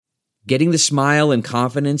Getting the smile and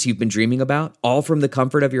confidence you've been dreaming about, all from the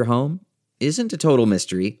comfort of your home, isn't a total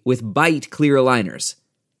mystery with Bite clear aligners.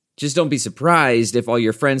 Just don't be surprised if all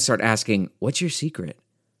your friends start asking, "What's your secret?"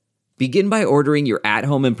 Begin by ordering your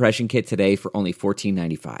at-home impression kit today for only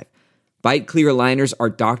 $14.95. Bite clear aligners are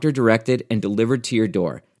doctor-directed and delivered to your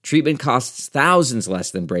door. Treatment costs thousands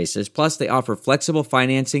less than braces, plus they offer flexible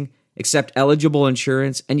financing, accept eligible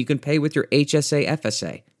insurance, and you can pay with your HSA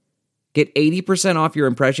FSA. Get 80% off your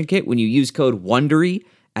impression kit when you use code WONDERY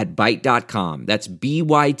at Byte.com. That's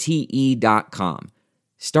BYTE.com.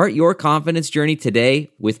 Start your confidence journey today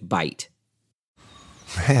with Byte.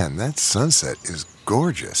 Man, that sunset is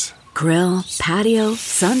gorgeous. Grill, patio,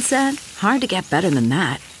 sunset. Hard to get better than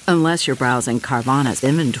that. Unless you're browsing Carvana's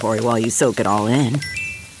inventory while you soak it all in.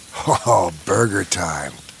 Oh, burger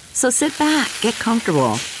time. So sit back, get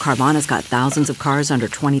comfortable. Carvana's got thousands of cars under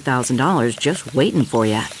 $20,000 just waiting for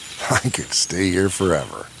you. I could stay here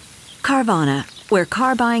forever. Carvana, where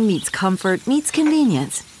car buying meets comfort meets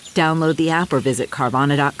convenience. Download the app or visit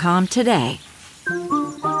Carvana.com today.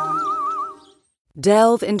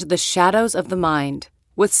 Delve into the shadows of the mind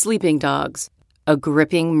with Sleeping Dogs, a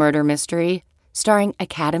gripping murder mystery starring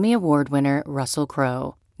Academy Award winner Russell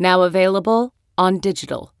Crowe. Now available on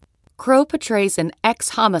digital. Crowe portrays an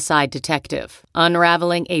ex-homicide detective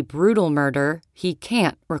unraveling a brutal murder he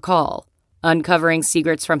can't recall. Uncovering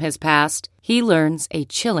secrets from his past, he learns a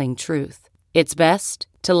chilling truth. It's best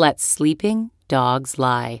to let sleeping dogs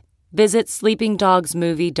lie. Visit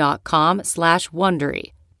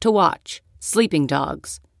sleepingdogsmovie.com/Wondery to watch Sleeping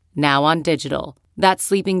Dogs, now on digital. That's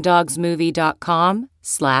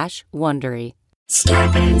sleepingdogsmovie.com/Wondery.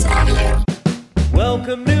 Scarpins Avenue.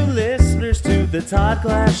 Welcome new listeners to the Todd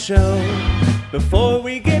Glass Show. Before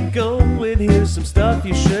we get going, here's some stuff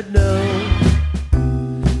you should know.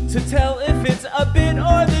 To tell if it's a bit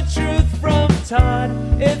or the truth from Todd.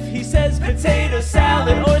 If he says potato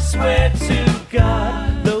salad or swear to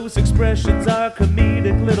God, those expressions are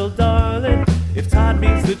comedic, little darling. If Todd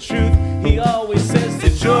means the truth, he always says to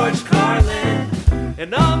George Carlin.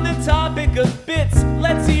 And on the topic of bits,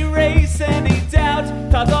 let's erase any doubt.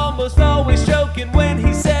 Todd's almost always joking when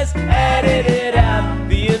he says edit it out.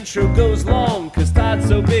 The intro goes long cause Todd's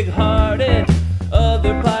so big-hearted.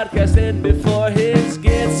 Other podcasts end before his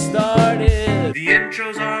gets started. The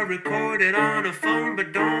intros are recorded on a phone,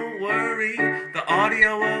 but don't worry, the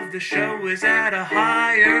audio of the show is at a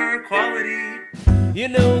higher quality. You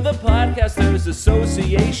know the Podcasters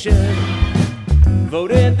Association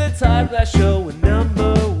voted the Todd Glass Show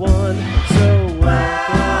number one. So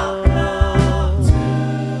welcome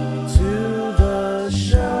to the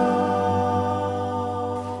show.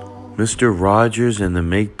 Mr. Rogers and the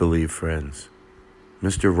Make-Believe Friends.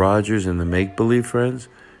 Mr. Rogers and the Make-Believe Friends?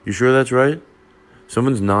 You sure that's right?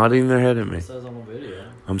 Someone's nodding their head at me. It says on the video.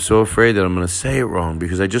 I'm so afraid that I'm going to say it wrong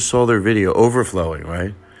because I just saw their video, Overflowing,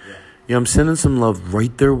 right? Yeah, I'm sending some love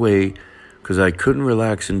right their way because I couldn't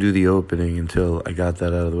relax and do the opening until I got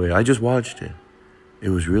that out of the way. I just watched it. It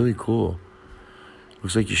was really cool.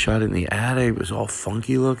 Looks like you shot it in the attic. It was all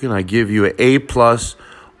funky looking. I give you an A+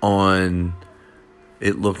 on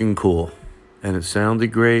it looking cool. And it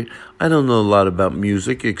sounded great. I don't know a lot about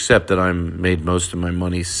music, except that I made most of my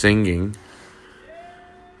money singing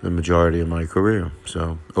the majority of my career.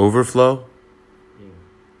 So, overflow? Yeah.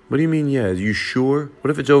 What do you mean, yeah? Are you sure?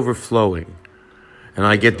 What if it's overflowing? And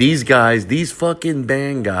I get these guys, these fucking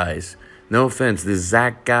band guys, no offense, this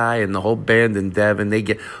Zach guy and the whole band in Devon, they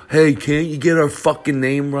get, "Hey, can't you get our fucking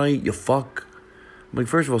name right, you fuck?" I'm like,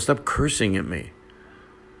 first of all, stop cursing at me.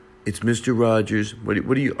 It's Mr. Rogers. What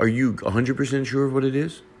are you 100% sure of what it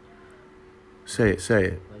is? Say it.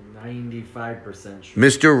 Like 95% sure.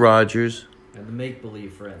 Mr. Rogers. And the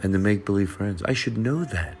Make-Believe Friends. And the Make-Believe Friends. I should know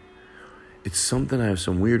that. It's something I have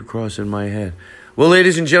some weird cross in my head. Well,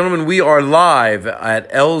 ladies and gentlemen, we are live at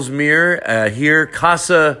Ellesmere here.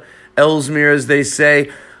 Casa Ellesmere, as they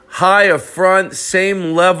say. High up front,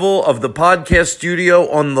 same level of the podcast studio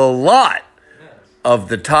on the lot of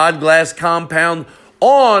the Todd Glass compound.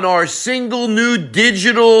 On our single new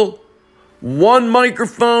digital one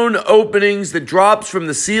microphone openings that drops from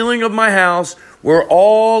the ceiling of my house. We're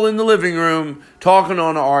all in the living room talking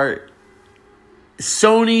on our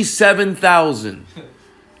Sony 7000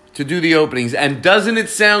 to do the openings. And doesn't it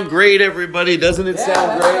sound great, everybody? Doesn't it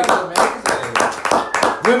sound great?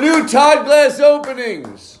 The new Todd Glass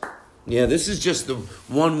openings. Yeah, this is just the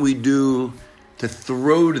one we do to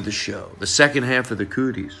throw to the show. The second half of the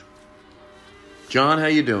Cooties. John, how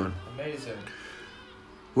you doing? Amazing.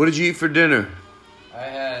 What did you eat for dinner? I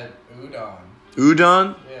had udon.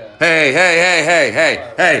 Udon? Yeah. Hey.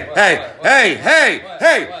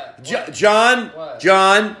 John. What?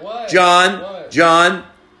 John. What? John. What? John.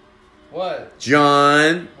 What?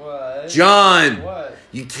 John. What? John. What?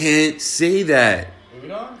 You can't say that.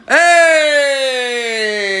 Udon?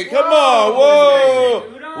 Hey! Come on! Whoa!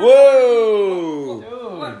 Whoa!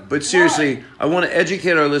 Dude. But seriously, I want to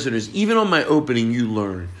educate our listeners. Even on my opening, you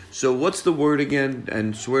learn. So what's the word again?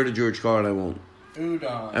 And swear to George Carlin, I won't.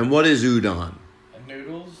 Udon. And what is udon?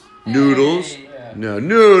 Noodles? Noodles? Hey, yeah. No,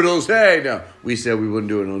 noodles. Hey, no. We said we wouldn't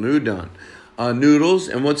do it on udon. Noodles.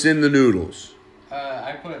 And what's in the noodles?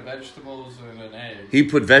 I put vegetables in an egg. He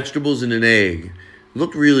put vegetables in an egg.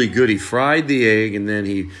 Looked really good. He fried the egg and then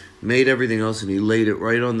he made everything else and he laid it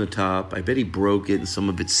right on the top. I bet he broke it and some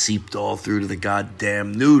of it seeped all through to the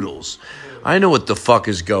goddamn noodles. I know what the fuck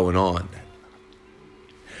is going on.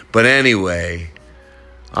 But anyway,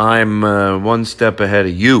 I'm one step ahead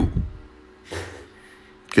of you.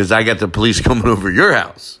 Because I got the police coming over your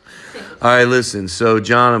house. All right, listen. So,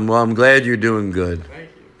 John, I'm glad you're doing good. Thank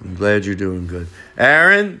you. I'm glad you're doing good.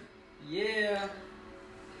 Aaron? Yeah.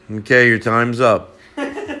 Okay, your time's up.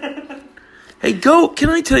 Hey, can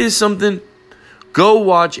I tell you something? Go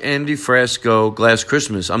watch Andy Frasco, Glass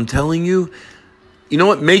Christmas. I'm telling you, you know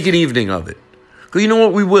what? Make an evening of it. Because you know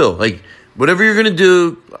what? We will. Like, whatever you're going to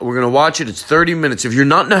do, we're going to watch it. It's 30 minutes. If you're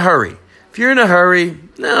not in a hurry. If you're in a hurry,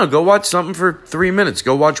 no, go watch something for 3 minutes.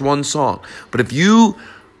 Go watch one song. But if you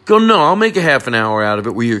go, no, I'll make a half an hour out of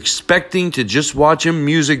it where you're expecting to just watch a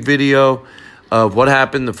music video of what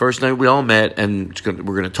happened the first night we all met, and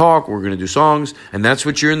we're going to talk, we're going to do songs, and that's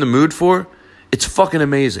what you're in the mood for, it's fucking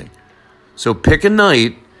amazing. So pick a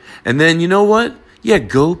night, and then you know what? Yeah,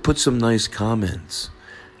 go put some nice comments.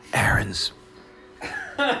 Aaron's.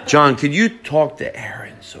 John, could you talk to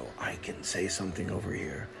Aaron so I can say something over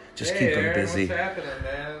here? Just keep him busy. What's happening,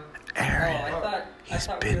 man? Aaron, he's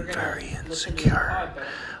been very insecure.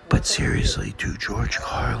 But seriously, dude, George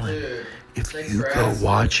Carlin, if you go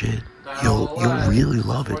watch it, you'll really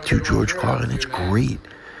love it. Dude, George Carlin, it's great.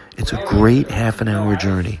 It's a great half an hour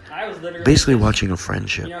journey. Basically watching a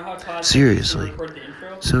friendship. Seriously.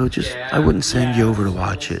 So just, I wouldn't send you over to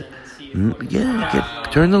watch it.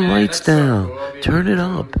 Turn the lights down. Turn it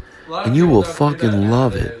up. And you will fucking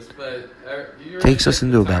love it. Takes us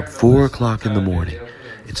into about 4 o'clock in the morning.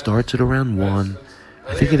 It starts at around 1.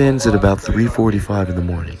 I think it ends at about 3:45 in the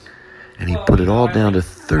morning. And he put it all down to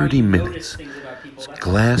 30 minutes. It's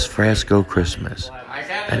Glass Frasco Christmas.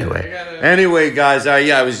 Anyway, guys,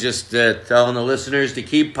 I was just telling the listeners to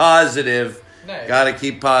keep positive. Gotta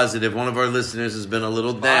keep positive. One of our listeners has been a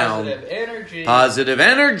little down. Positive energy. Positive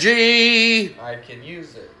energy. I can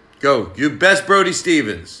use it. Go. You best Brody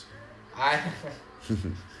Stevens.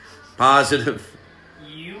 Positive.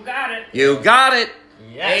 You got it. You got it.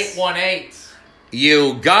 Yes. 818.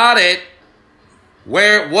 You got it.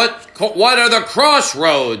 What are the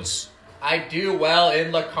crossroads? I do well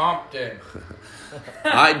in Lecompton.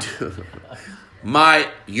 I do.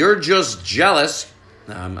 You're just jealous.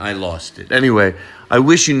 I lost it. Anyway, I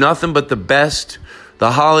wish you nothing but the best.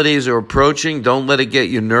 The holidays are approaching. Don't let it get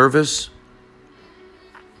you nervous.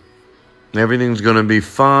 Everything's going to be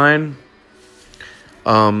fine.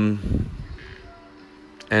 And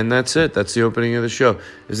that's it. That's the opening of the show.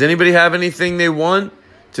 Does anybody have anything they want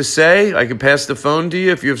to say? I can pass the phone to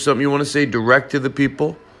you if you have something you want to say direct to the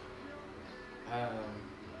people.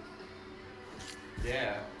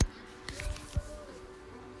 Yeah.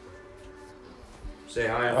 Say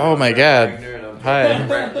hi. Oh my God. Hi.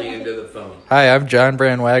 Directly into the phone. Hi, I'm John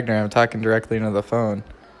Brand Wagner. I'm talking directly into the phone.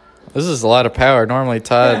 This is a lot of power. Normally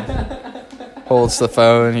Todd holds the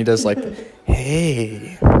phone. He does like,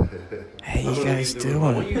 hey, you guys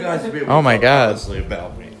doing? Oh my God.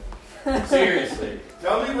 About me. Seriously.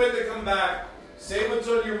 Tell me when to come back. Say what's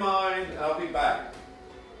on your mind. I'll be back.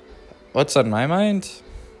 What's on my mind?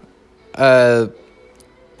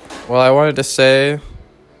 Well, I wanted to say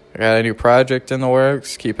I got a new project in the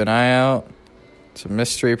works. Keep an eye out. It's a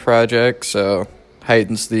mystery project, so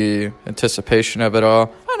heightens the anticipation of it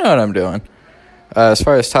all. I know what I'm doing. As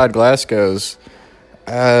far as Todd Glass goes,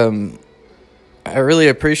 I really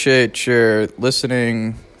appreciate your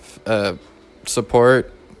listening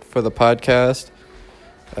support for the podcast.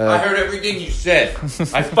 I heard everything you said.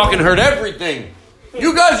 I fucking heard everything.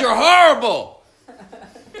 You guys are horrible.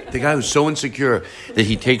 The guy was so insecure that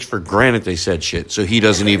he takes for granted they said shit, so he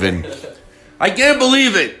doesn't even... I can't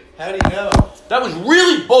believe it. How do you know? That was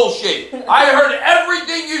really bullshit. I heard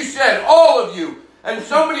everything you said, all of you. And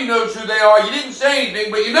somebody knows who they are. You didn't say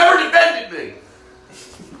anything, but you never defended me.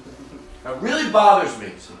 That really bothers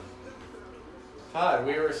me. Todd,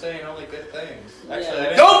 we were saying only good things.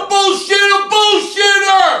 Actually, Don't bullshit a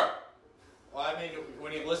bullshitter! Well, I mean,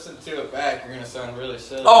 when you listen to it back, you're going to sound really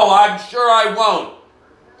silly. Oh, I'm sure I won't.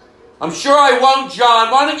 I'm sure I won't,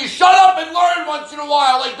 John. Why don't you shut up and learn once in a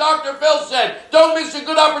while, like Dr. Phil said. Don't miss a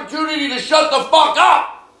good opportunity to shut the fuck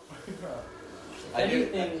up.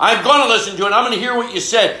 I'm going to listen to it. I'm going to hear what you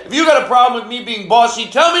said. If you got a problem with me being bossy,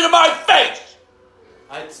 tell me to my face.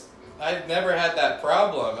 I've never had that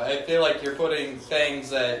problem. I feel like you're putting things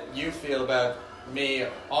that you feel about me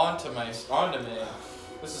onto me.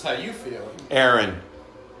 This is how you feel. Aaron.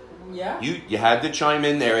 Yeah? You had to chime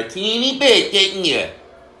in there a teeny bit, didn't you?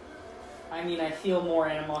 I mean, I feel more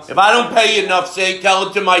animosity. If I don't pay you enough, say, tell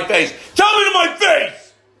it to my face. Tell me to my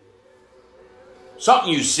face!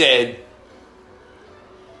 Something you said.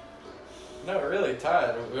 No, really,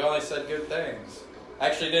 Todd. We only said good things.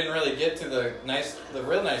 Actually, didn't really get to the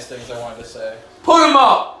real nice things I wanted to say. Put him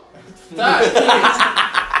up!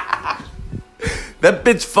 That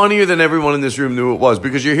bit's funnier than everyone in this room knew it was,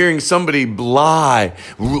 because you're hearing somebody lie,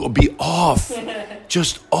 be off,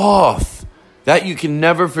 just off. That you can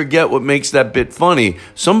never forget what makes that bit funny.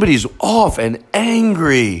 Somebody's off and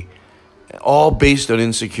angry, all based on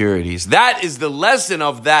insecurities. That is the lesson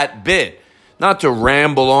of that bit. Not to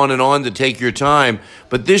ramble on and on to take your time,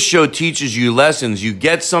 but this show teaches you lessons. You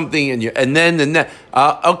get something and then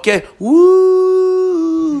okay,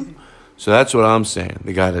 woo. So that's what I'm saying.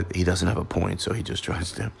 The guy he doesn't have a point, so he just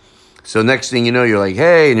tries to. So next thing you know, you're like,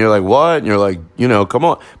 hey, and you're like, what? And you're like, come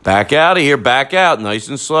on, back out of here, back out, nice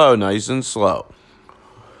and slow, nice and slow.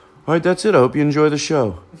 All right, that's it. I hope you enjoy the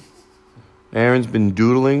show. Aaron's been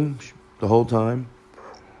doodling the whole time.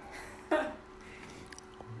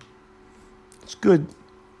 It's good.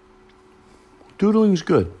 Doodling's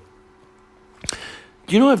good.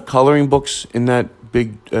 Do you know I have coloring books in that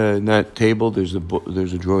big in that table? There's a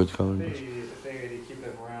drawer with coloring books. You keep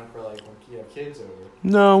them around for like when you have kids over.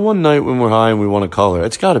 No, one night when we're high and we want to color.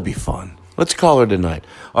 It's got to be fun. Let's color tonight.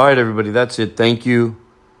 All right, everybody, that's it. Thank you.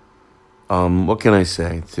 What can I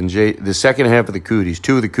say? It's in the second half of the Cooties.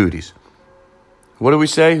 2 of the Cooties. What do we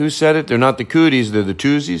say? Who said it? They're not the Cooties. They're the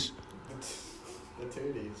Twosies. The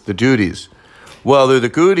Tooties. The Tooties. Well, they're the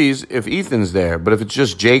Cooties if Ethan's there, but if it's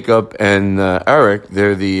just Jacob and Eric,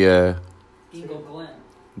 they're the... Gingle Glen.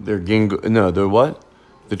 They're what?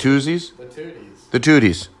 The Twosies? The Tooties. The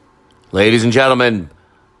Tooties. Ladies and gentlemen,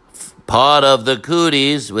 part of the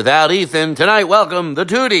Cooties without Ethan. Tonight, welcome the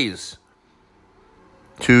Tooties.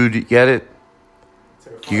 Get it?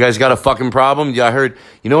 You guys got a fucking problem? Yeah, I heard...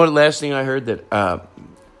 You know what last thing I heard? That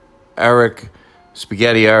Eric,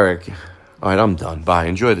 Spaghetti Eric... All right, I'm done. Bye.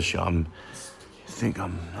 Enjoy the show.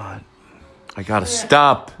 I gotta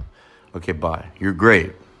stop. Okay, bye. You're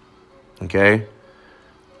great. Okay?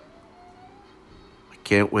 I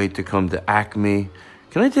can't wait to come to Acme.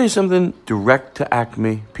 Can I tell you something? Direct to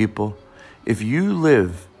Acme, people. If you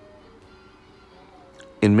live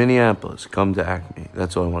in Minneapolis, come to Acme.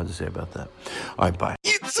 That's all I wanted to say about that. All right, bye.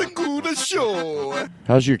 It's a good show.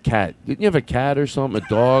 How's your cat? Didn't you have a cat or something? A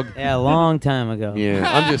dog? Yeah, a long time ago. Yeah,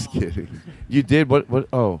 I'm just kidding. You did? What?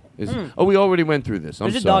 Oh, we already went through this.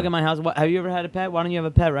 There's a dog in my house. Have you ever had a pet? Why don't you have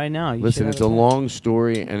a pet right now? Listen, it's a long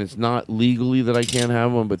story, and it's not legally that I can't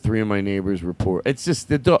have one, but 3 of my neighbors report. It's just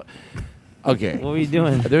the dog. Okay. What were you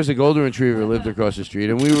doing? There's a golden retriever lived across the street,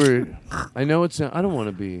 and we were. I know it's. I don't want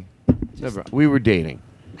to be. Never. We were dating.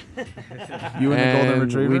 You and the golden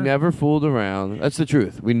retriever? We never fooled around. That's the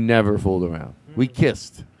truth. We never fooled around. We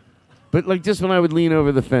kissed, but like just when I would lean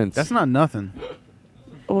over the fence. That's not nothing.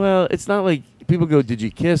 Well, it's not like people go, "Did you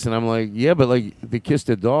kiss?" And I'm like, "Yeah," but like they kissed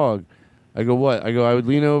a dog. I go, "What?" I go, "I would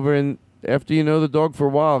lean over, and after you know the dog for a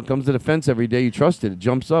while, it comes to the fence every day. You trust it. It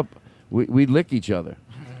jumps up. We'd lick each other.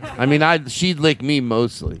 I mean, she'd lick me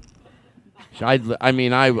mostly. I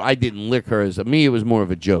didn't lick her. As me, it was more of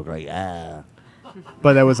a joke. Like, ah.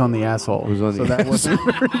 But that was on the asshole. It was on so the that wasn't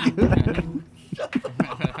very good.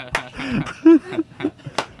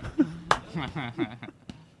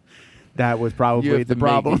 That was probably the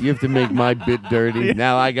problem. You have to make my bit dirty. Yeah.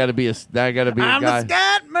 Now I got to be a guy. I'm a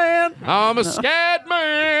scat man. I'm a scat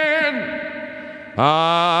man.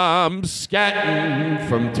 I'm scatting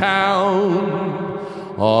from town.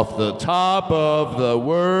 Off the top of the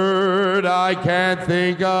word I can't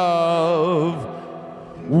think of.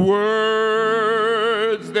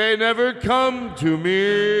 Words, they never come to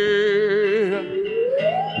me.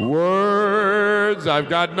 Words, I've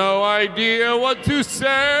got no idea what to say.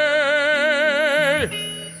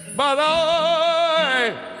 But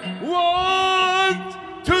I want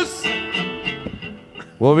to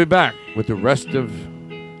We'll be back with the rest of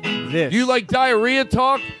this. Do you like diarrhea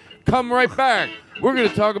talk? Come right back. We're going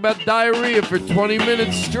to talk about diarrhea for 20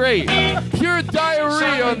 minutes straight. Pure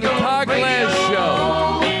diarrhea on the Todd Glass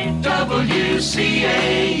Show.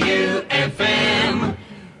 WCAU-FM.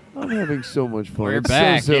 I'm having so much fun. We're It's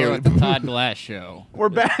back so here silly. with the Todd Glass Show. We're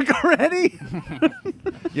back already?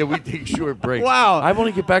 Yeah, we take short breaks. Wow. I want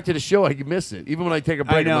to get back to the show. I can miss it. Even when I take a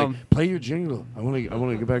break, I I'm know. like, play your jingle. I want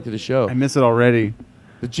to get back to the show. I miss it already.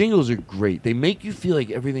 The jingles are great. They make you feel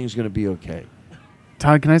like everything's going to be okay.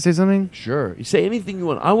 Todd, can I say something? Sure. You say anything you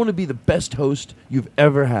want. I want to be the best host you've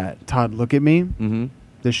ever had. Todd, look at me. Mm-hmm.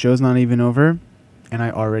 This show's not even over, and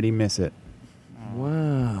I already miss it.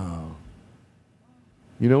 Wow.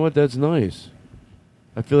 You know what? That's nice.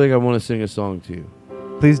 I feel like I want to sing a song to you.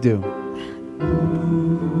 Please do.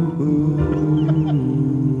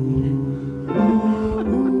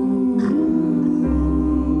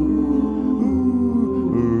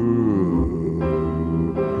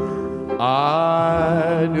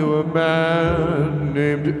 I knew a man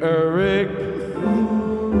named Eric.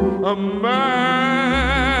 A man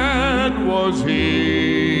was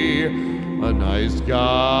he, a nice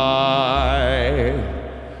guy.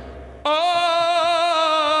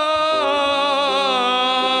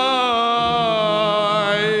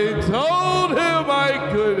 I told him I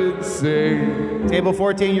couldn't sing. Table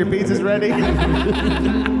 14, your pizza's ready?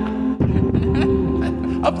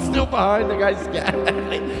 I'm still behind the guy's guy.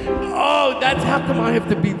 Oh, that's how come I have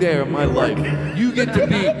to be there in my life. You get to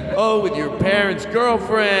be, with your parents'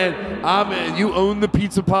 girlfriend. You own the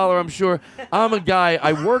pizza parlor, I'm sure. I'm a guy,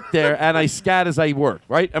 I work there, and I scat as I work,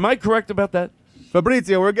 right? Am I correct about that?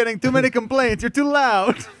 Fabrizio, we're getting too many complaints. You're too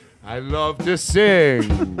loud. I love to sing.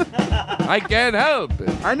 I can't help it.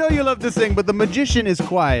 I know you love to sing, but the magician is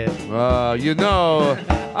quiet. I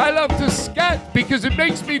love to scat because it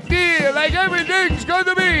makes me feel like everything's going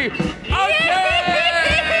to be okay.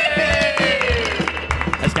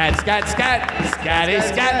 Scat, scat, scat, scatty,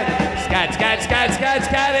 scat, scat, scat, scat, scat,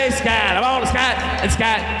 scatty, scat. I'm on a scat and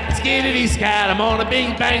scat, skiddity scat. I'm on a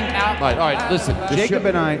bing bang out. All right, listen. Jacob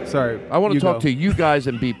and I, sorry. I want to talk go. to you guys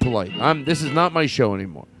and be polite. This is not my show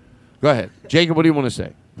anymore. Go ahead. Jacob, what do you want to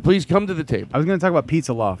say? Please come to the table. Uh, I was going to talk about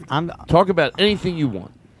Pizza Loft. Talk about anything you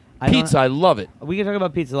want. Pizza, I love it. We can talk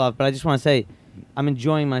about Pizza Loft, but I just want to say I'm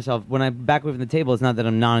enjoying myself. When I'm back away from the table, it's not that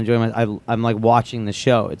I'm not enjoying myself. I'm like watching the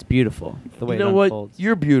show. It's beautiful. The way You know it what? unfolds.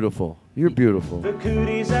 You're beautiful. You're beautiful. The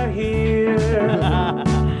Cooties are here.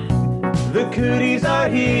 The Cooties are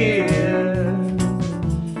here.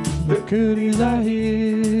 The Cooties are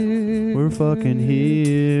here. We're fucking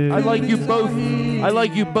here. I like you both. I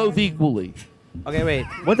like you both equally. Okay, wait.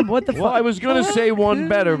 What the Well, fuck? I was gonna say one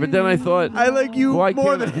better, but then I thought I like you why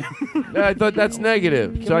more can't than Yeah, I thought that's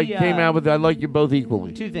negative, so I we, came out with I like you both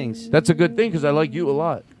equally. Two things. That's a good thing because I like you a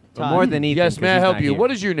lot. Todd. More than Ethan. Yes, 'cause may I he's help not you? here.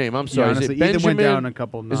 What is your name? I'm sorry. honestly, is it Ethan Benjamin? went down a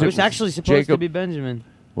couple Is It notches. was actually supposed Jacob? to be Benjamin.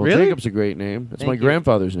 Well, Really? Jacob's a great name. That's Thank my you.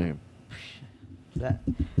 grandfather's name. That,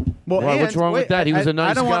 Well, Why, what's and- wrong with wait, that? He was a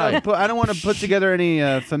nice I don't guy. I don't want to put together any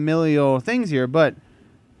familial things here, but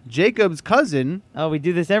Jacob's cousin oh, we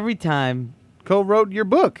do this every time. co-wrote your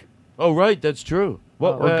book. Oh, right, that's true.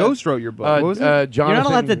 What? Or ghost wrote your book. What was it? Jonathan, You're not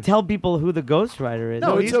allowed to tell people who the ghostwriter is.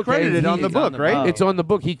 No, it's he's okay. credited on the It's book, on the right? book. It's on the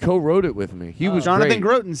book. He co-wrote it with me. He was Jonathan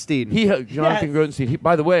great. Grotenstein. Jonathan Grotenstein.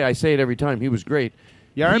 By the way, I say it every time. He was great.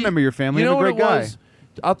 Yeah, I remember your family. You know He's a what great it guy. was?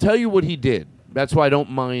 I'll tell you what he did. That's why I don't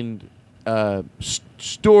mind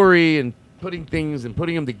story and putting things and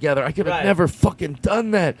putting them together. I could have never fucking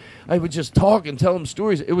done that. I would just talk and tell him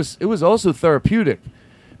stories. It was also therapeutic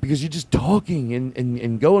because you're just talking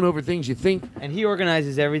and going over things you think And he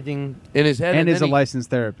organizes everything. in his head. And is a then he- licensed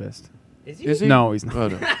therapist. Is he? Is he? No, he's not. Oh,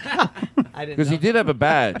 no. I didn't Because he know. did have a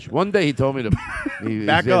badge. One day he told me to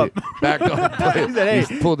Back up. Back up. He said,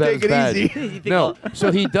 "Hey, He pulled out take his it badge. easy." No,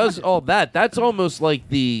 so he does all that. That's almost like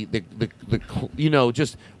the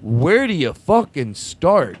just where do you fucking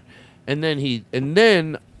start? And then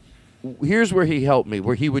here's where he helped me,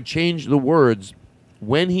 where he would change the words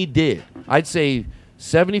when he did. I'd say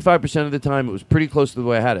 75% of the time it was pretty close to the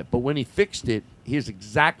way I had it. But when he fixed it, here's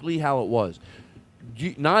exactly how it was.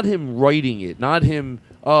 Not him writing it, not him,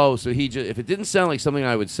 so he just, if it didn't sound like something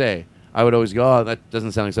I would say, I would always go, oh, that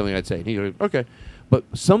doesn't sound like something I'd say. And he'd go, okay. But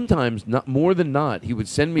sometimes, not more than not, he would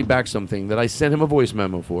send me back something that I sent him a voice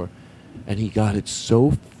memo for, and he got it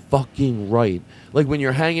so fucking right. Like when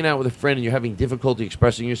you're hanging out with a friend and you're having difficulty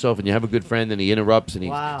expressing yourself and you have a good friend and he interrupts and he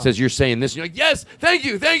says, you're saying this, and you're like, yes, thank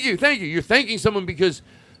you, thank you, thank you. You're thanking someone because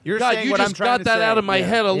You're God, saying you what just I'm trying got to that say. out of my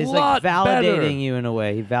head a He's lot like validating better. you in a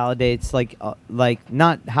way. He validates like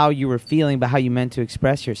not how you were feeling, but how you meant to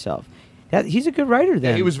express yourself. He's a good writer.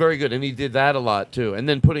 Then Yeah, he was very good, and he did that a lot too. And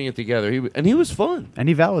then putting it together, he was fun. And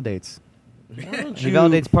he validates. He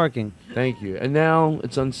validates parking. Thank you. And now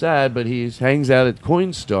it's unsad, but he hangs out at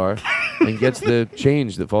Coinstar and gets the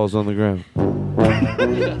change that falls on the ground.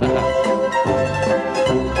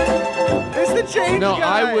 It's the change No,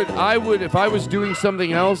 guy. I would, if I was doing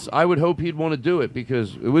something else, I would hope he'd want to do it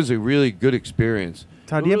because it was a really good experience.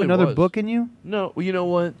 Todd, It do you have really another was. book in you? No, well, you know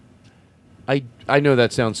what? I know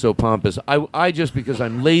that sounds so pompous. I just, because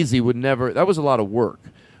I'm lazy, would never. That was a lot of work.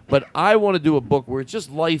 But I want to do a book where it's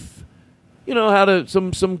just life. You know how to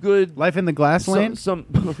some good Life in the Glass Lane. some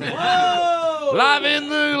life in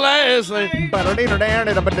the glass lane.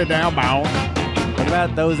 What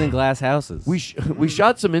about those in glass houses? We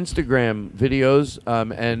shot some Instagram videos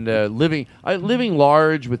and living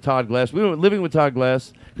large with Todd Glass. We were living with Todd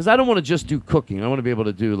Glass because I don't want to just do cooking. I want to be able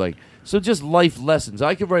to do just life lessons.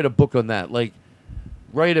 I could write a book on that.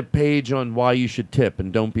 Write a page on why you should tip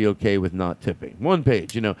and don't be okay with not tipping. One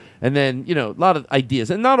page, and then a lot of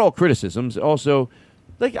ideas and not all criticisms. Also,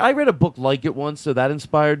 I read a book like it once, so that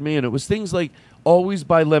inspired me, and it was things like always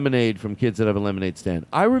buy lemonade from kids that have a lemonade stand.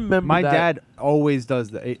 I remember My that. dad always does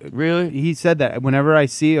that. Really? He said that whenever I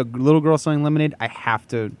see a little girl selling lemonade, I have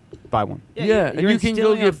to buy one. Yeah, and you can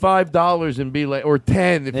go get $5 and be like, or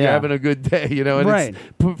 10 if you're Yeah. having a good day, and Right.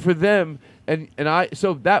 it's for them. And I,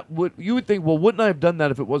 so that you would think, well, wouldn't I have done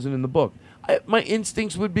that if it wasn't in the book? My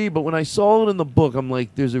instincts would be, but when I saw it in the book, I'm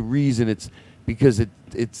like, there's a reason. It's because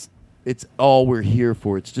it's all we're here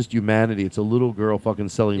for. It's just humanity. It's a little girl fucking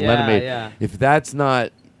selling lemonade. Yeah. If that's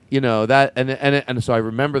not, that, and so I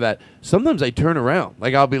remember that. Sometimes I turn around,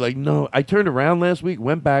 I'll be like, no, I turned around last week,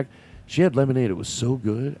 went back. She had lemonade. It was so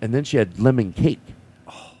good, and then she had lemon cake,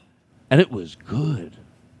 and it was good.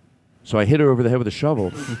 So I hit her over the head with a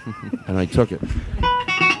shovel, and I took it.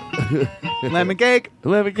 Lemon cake.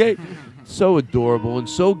 Lemon cake. So adorable and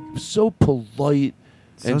so polite.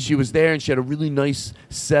 And she was there, and she had a really nice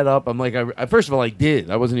setup. I'm like, first of all, I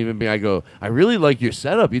did. I wasn't even being. I go, I really like your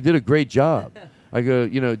setup. You did a great job. I go,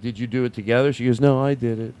 did you do it together? She goes, no, I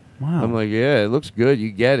did it. Wow. I'm like, yeah, it looks good.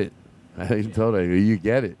 You get it. I told her, you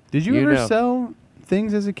get it. Did you ever sell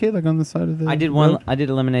things as a kid, on the side of the? I did one. I did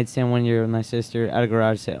a lemonade stand one year with my sister at a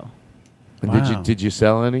garage sale. Wow. Did you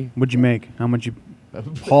sell any? What'd you make? How much you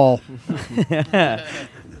haul?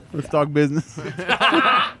 Let's talk business.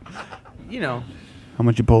 How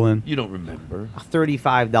much you pull in? You don't remember.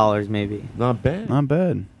 $35 maybe. Not bad. Not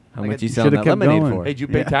bad. How much you selling that lemonade for? Hey, did you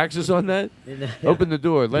pay taxes on that? Open the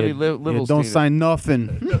door. Lenny Littlestein. Don't sign nothing.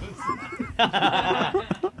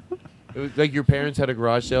 It was like your parents had a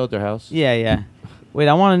garage sale at their house? Yeah. Wait,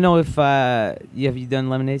 I want to know if have you done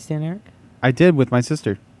lemonade stand, Eric? I did with my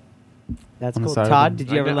sister. That's On the cool. side of Todd, the-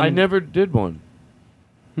 did you ever? I never did one.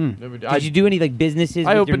 Never did. Did you do any businesses?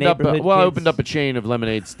 I with your opened up. neighborhood I kids? opened up a chain of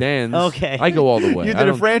lemonade stands. Okay. I go all the way. You I did a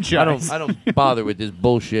don't- franchise. I don't bother with this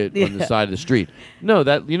bullshit on the Yeah. side of the street. No,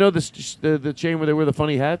 the chain where they wear the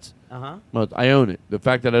funny hats. Well, I own it. The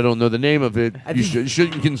fact that I don't know the name of it,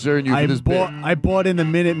 shouldn't concern you for this bit. I bought in the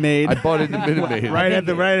Minute Maid. I bought it in the Minute Maid. right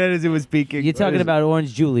as it was peaking. You're talking about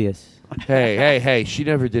Orange Julius. Hey! She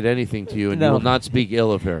never did anything to you, and you No. will not speak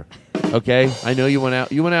ill of her. Okay, I know you went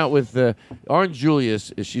out. You went out with Orange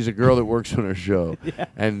Julius. She's a girl that works on her show,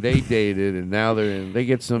 and they dated, and now they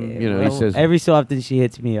get some. He says Every so often she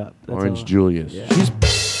hits me up. That's Orange all. Julius. Yeah.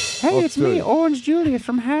 Hey, it's me, good. Orange Julius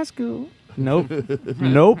from high school. Nope.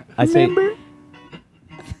 Nope. I say.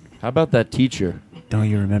 How about that teacher? Don't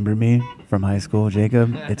you remember me from high school,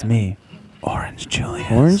 Jacob? It's me, Orange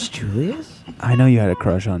Julius. Orange Julius? I know you had a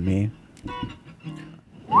crush on me.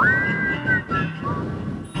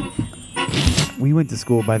 We went to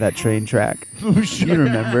school by that train track. You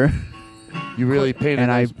remember? You really painted And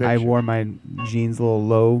a nice I picture. wore my jeans a little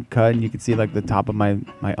low cut, and you could see the top of my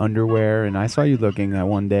underwear. And I saw you looking that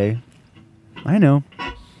one day. I know.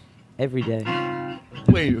 Every day.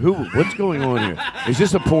 Wait, who? What's going on here? Is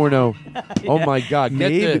this a porno? Oh my God!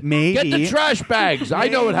 Get Maybe. the trash bags. I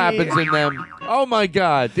know what happens in them. Oh my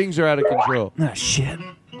God! Things are out of control. Ah, shit.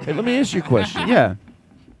 Hey, let me ask you a question. Yeah.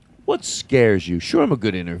 What scares you? Sure, I'm a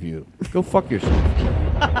good interview. Go fuck yourself.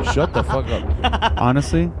 Shut the fuck up.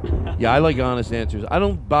 Honestly? Yeah, I like honest answers. I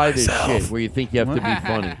don't buy this shit where you think you have to be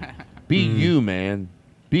funny. Be you, man.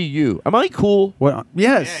 Be you. Am I cool? What?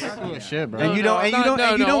 Yes. Yeah, you're cool as shit, bro. And you don't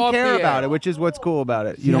off care the about air. it, which is what's cool about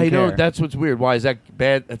it. You You don't care. That's what's weird. Why is that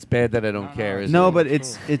bad? That's bad that I don't care. Isn't No, it? but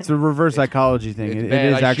it's a reverse psychology thing. It's It bad.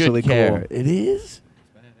 is I should actually care. cool. It is.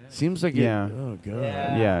 Seems like Yeah. it. Oh God.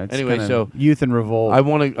 Yeah. It's Anyway, kinda so youth and revolt. I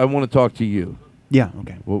want to talk to you. Yeah.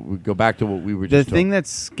 Okay. We'll go back to what we were The just. thing that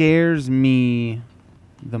scares me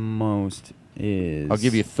the most is I'll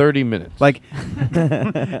give you 30 minutes. like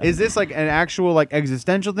is this like an actual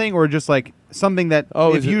existential thing, or just like something that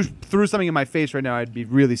Oh, if is you it- threw something in my face right now I'd be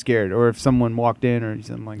really scared, or if someone walked in or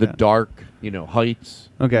something like the that? dark, heights.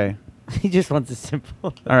 Okay. He just wants a simple.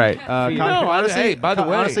 All right. Hey, by the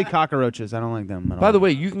way, honestly, cockroaches. I don't like them at all. by the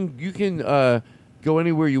way, you can go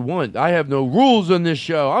anywhere you want. I have no rules on this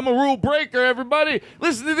show. I'm a rule breaker. Everybody,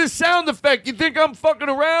 listen to this sound effect. You think I'm fucking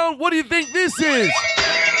around? What do you think this is?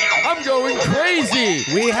 I'm going crazy.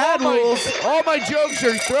 We had rules. All my jokes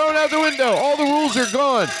are thrown out the window. All the rules are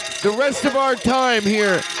gone. The rest of our time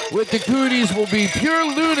here with the Cooties will be pure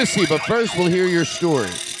lunacy. But first, we'll hear your story.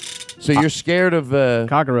 So you're scared of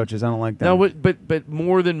cockroaches? I don't like them. No, but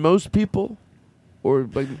more than most people, or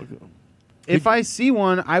like, if I see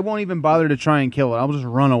one, I won't even bother to try and kill it. I'll just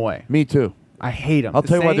run away. Me too. I hate them. I'll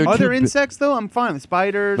tell you why. Other insects, though, I'm fine.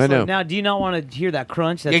 Spiders. I know. Now, do you not want to hear that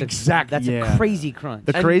crunch? That's Exactly. That's Yeah. a crazy crunch.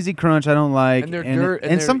 The crazy crunch I don't like. And they're dirt,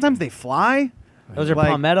 and and they're- sometimes they fly. Those are like-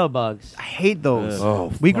 palmetto bugs. I hate those.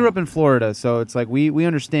 Oh, we grew up in Florida, so it's like we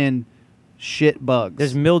understand shit bugs.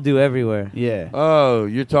 There's mildew everywhere. Yeah. Oh,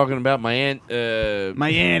 you're talking about my aunt. My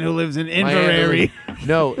aunt who lives in my aunt Inverary. who-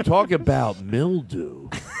 No, talk about mildew.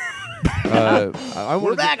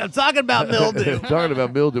 We're back. I'm talking about mildew. Talking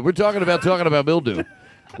about mildew. We're talking about mildew.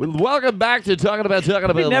 Welcome back to talking about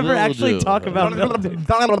We mildew. never actually talk about mildew.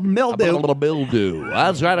 mildew.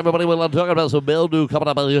 That's right, everybody. We're talking about some mildew coming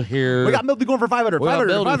up here. We got mildew going for 500. We got 500.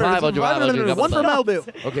 mildew, 500. One for mildew.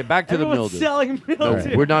 Okay, back to the Everyone's mildew. selling mildew.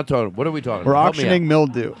 No, we're not talking. What are we talking We're about? auctioning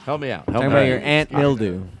mildew. Help me out. Talking about your Aunt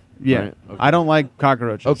Mildew. Yeah. Right, okay. I don't like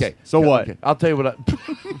cockroaches. Okay. So what? Okay. I'll tell you what.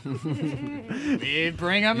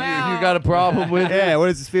 Bring them You got a problem with it? Yeah, what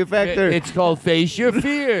is this fear factor? It's called face your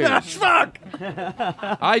fears. Fuck!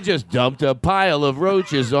 I just dumped a pile of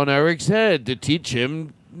roaches on Eric's head to teach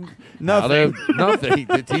him Nothing. nothing.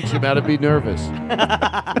 To teach him how to be nervous.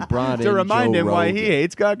 To remind him why he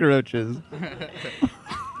hates cockroaches.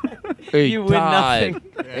 Hey, You win Todd. nothing.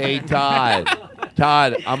 Hey, Todd.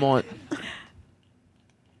 Todd, I'm on.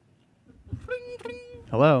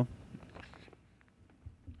 Hello.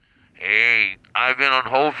 Hey, I've been on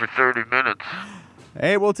hold for 30 minutes.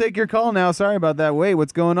 Hey, we'll take your call now. Sorry about that. Wait,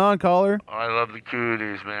 what's going on, caller? I love the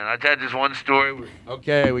Cooties, man. I had this one story.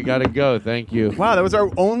 Okay, we got to go. Thank you. Wow, that was our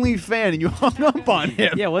only fan, and you hung up on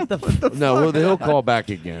him. Yeah, what the fuck? No, well, he'll call back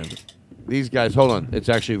again. These guys, hold on. It's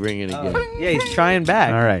actually ringing again. Yeah, he's trying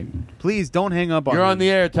back. All right. Please don't hang up on You're him. on the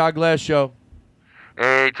air, Todd Glass Show.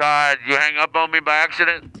 Hey, Todd, you hang up on me by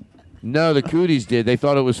accident? No, the Cooties did. They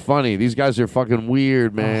thought it was funny. These guys are fucking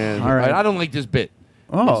weird, man. all right. I don't like this bit.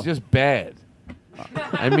 Oh. It's just bad.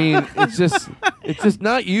 I mean, it's just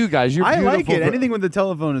not you guys. You're I beautiful. like it. Anything with the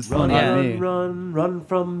telephone is funny to me. Run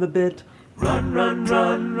from the bit. Run, run,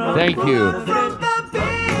 run, run. Thank you.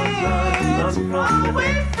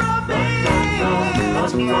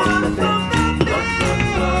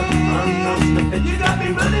 You got me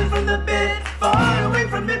running from the bit, far away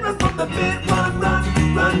from it, run from the bit,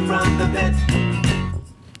 run from the bit.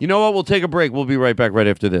 You know what? We'll take a break. We'll be right back right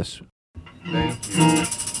after this. Thank you.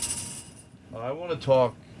 I want to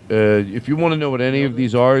talk. If you want to know what any of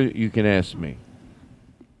these are, you can ask me.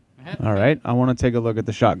 All right. I want to take a look at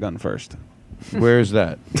the shotgun first. Where's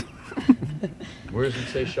that? Where does it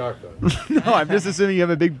say shotgun? No, I'm just assuming you have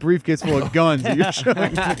a big briefcase full of guns that you're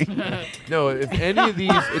showing me. No, if any of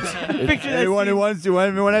these, Anyone who wants to,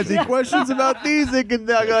 anyone has any questions about these, they can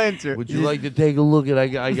answer. Would you like to take a look at? I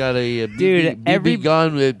got a Dude, BB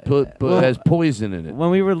gun that has poison in it. When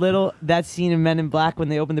we were little, that scene in Men in Black when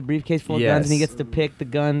they open the briefcase full of guns and he Yes. gets to pick the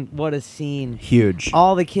gun. What a scene. Huge.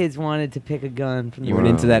 All the kids wanted to pick a gun from the You went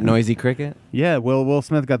into that noisy cricket? Yeah, Will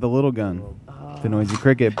Smith got the little gun, the noisy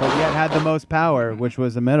cricket, but yet had the most power, which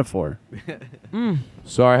was a metaphor.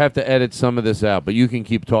 So I have to edit some of this out, but you can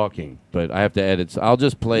keep talking. But I have to edit. I'll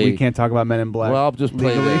just play. We can't talk about Men in Black. Well, I'll just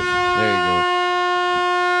play legally. this. There you go.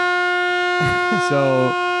 So,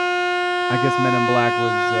 I guess Men in Black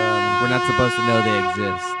was. We're not supposed to know they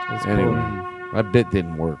exist. It's Anyway, my bit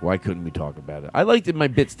didn't work. Why couldn't we talk about it? I liked my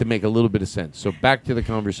bits to make a little bit of sense. So back to the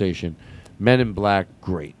conversation. Men in Black,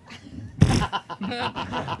 great.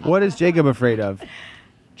 What is Jacob afraid of?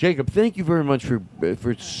 Jacob, thank you very much for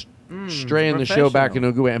straying the show back in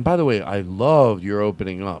a good way. And by the way, I loved your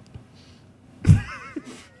opening up.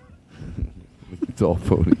 It's all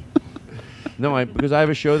phony. No, because I have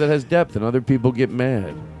a show that has depth, and other people get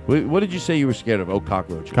mad. What did you say you were scared of? Oh,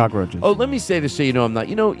 cockroaches. Cockroaches. Oh, let me say this so you know I'm not.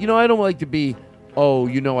 You know, I don't like to be. Oh,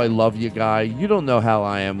 I love you, guy. You don't know how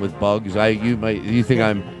I am with bugs. You think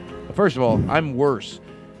I'm. First of all, I'm worse.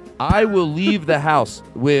 I will leave the house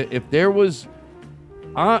if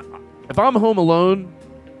I'm home alone,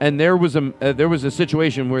 and there was a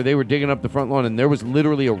situation where they were digging up the front lawn, and there was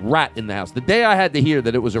literally a rat in the house. The day I had to hear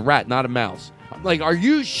that it was a rat, not a mouse, I'm like, are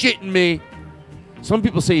you shitting me? Some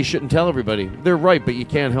people say you shouldn't tell everybody. They're right, but you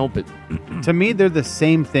can't help it. To me, they're the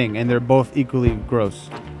same thing, and they're both equally gross.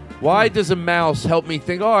 Why does a mouse help me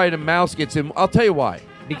think, all right, a mouse gets in? I'll tell you why.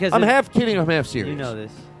 Because I'm half kidding, I'm half serious. You know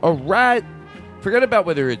this. A rat, forget about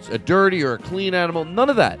whether it's a dirty or a clean animal, none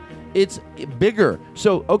of that. It's bigger.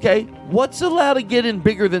 So, okay, what's allowed to get in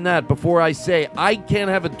bigger than that before I say I can't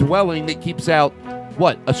have a dwelling that keeps out,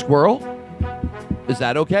 what, a squirrel? Is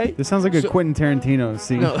that okay? This sounds like a Quentin Tarantino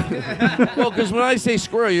scene. No. Well, because when I say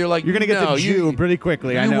squirrel, you're like, you're going to get the Jew pretty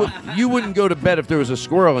quickly, I know. You wouldn't go to bed if there was a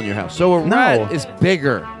squirrel in your house. So a rat is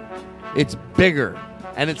bigger. It's bigger.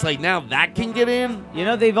 And it's like, now that can get in? You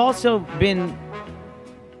know, they've also been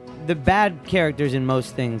the bad characters in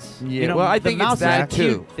most things. Yeah, You know, well, I the think mouse it's that is a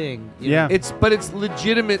cute too. thing. Yeah. But it's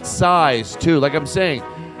legitimate size, too. Like I'm saying,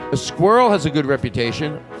 a squirrel has a good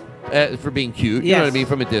reputation for being cute, you know what I Yes. mean,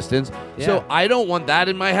 from a distance. Yeah. So I don't want that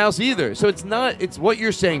in my house either. So it's what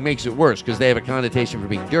you're saying makes it worse because they have a connotation for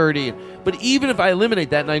being dirty. But even if I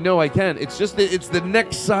eliminate that, and I know I can, it's just that it's the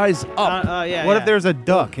next size up. What if there's a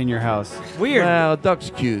duck in your house? Weird. Well, duck's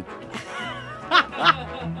cute.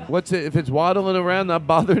 What's it? If it's waddling around, not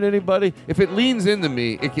bothering anybody? If it leans into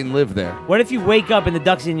me, it can live there. What if you wake up and the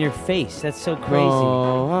duck's in your face? That's so crazy.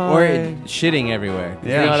 Oh, Or shitting everywhere. You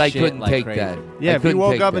know what? I Shit couldn't like take crazy. that. Yeah, I if you couldn't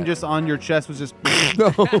woke take up that. and just on your chest was just...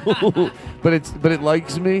 No, but it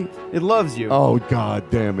likes me. It loves you. Oh, God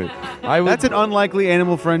damn it! That's an unlikely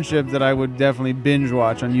animal friendship that I would definitely binge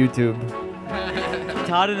watch on YouTube.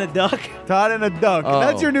 Todd and a duck? Todd and a duck. Oh.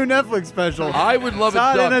 That's your new Netflix special. I would love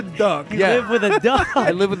Todd a duck. and a duck. You live with a duck.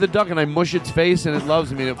 I live with a duck, and I mush its face, and it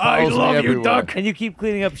loves me. And it I follows love me you, everywhere. duck. And you keep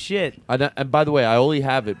cleaning up shit. And by the way, I only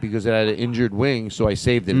have it because it had an injured wing, so I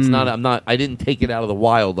saved it. It's not. I didn't take it out of the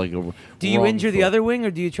wild like a. Do you injure the other wing,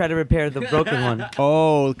 or do you try to repair the broken one?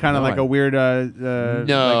 Oh, kind of No, like a weird, like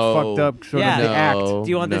fucked up sort of act. Do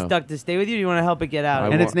you want this duck to stay with you, or do you want to help it get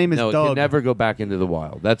out? And its name is no, it Doug. can never go back into the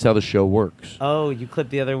wild. That's how the show works. Oh, you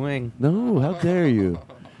clipped the other wing. No, how dare you?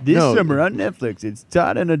 This No. summer on Netflix, it's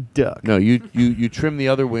Todd and a duck. No, you trim the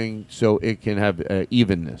other wing so it can have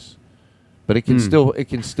evenness, but it can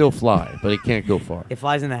still fly, but it can't go far. It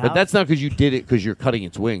flies in the house. But that's not because you did it because you're cutting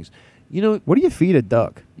its wings. You know What do you feed a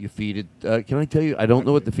duck? You feed it. Can I tell you? I don't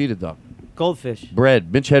know what to feed a duck. Goldfish.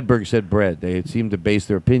 Bread. Mitch Hedberg said bread. They seem to base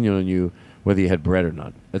their opinion on you whether you had bread or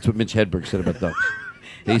not. That's what Mitch Hedberg said about ducks.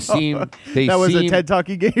 They seem. That was a TED talk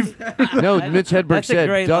he gave. No, Mitch Hedberg That's a said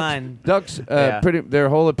great ducks. line. Ducks. Their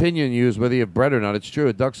whole opinion on you is whether you have bread or not. It's true.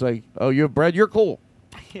 A duck's like, oh, you have bread. You're cool.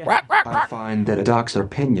 I find that a duck's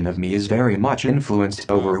opinion of me is very much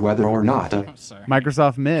influenced over whether or not.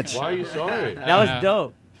 Microsoft Mitch. Why are you sorry? That was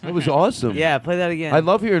dope. That was awesome. Yeah, play that again. I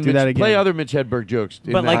love hearing Do Mitch that again. play other Mitch Hedberg jokes.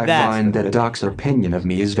 in But like I that. find that a duck's opinion of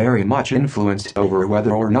me is very much influenced over whether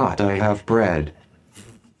or not I have bread.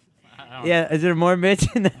 Yeah, is there more Mitch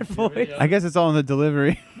in that voice? I guess it's all in the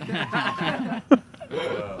delivery.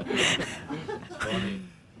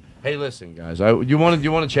 Hey, listen, guys. You want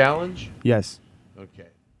a challenge? Yes. Okay.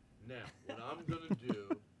 Now, what I'm gonna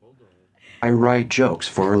do. Hold on. I write jokes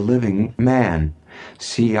for a living, man.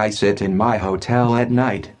 See, I sit in my hotel at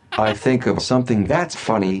night. I think of something that's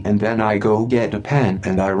funny and then I go get a pen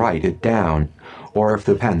and I write it down. Or if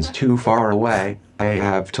the pen's too far away, I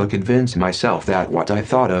have to convince myself that what I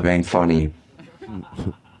thought of ain't funny.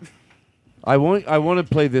 I want to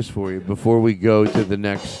play this for you before we go to the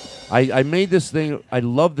next. I made this thing. I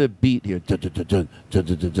love the beat here. Dun, dun, dun, dun, dun,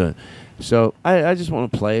 dun, dun, dun. So I just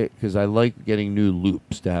want to play it because I like getting new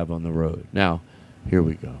loops to have on the road. Now, here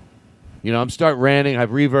we go. You know, I'm start ranting. I have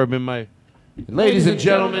reverb in my. Ladies and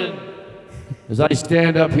gentlemen, as I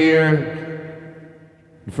stand up here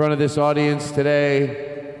in front of this audience today.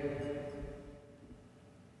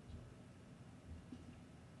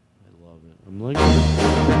 I love it. I'm like.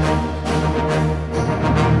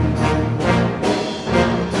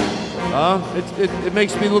 It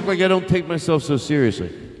makes me look like I don't take myself so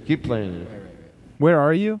seriously. Keep playing it. Where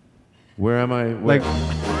are you? Where am I? Like,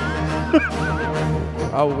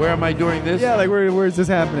 oh, where am I doing this? yeah, like where is this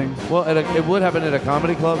happening? Well, it would happen at a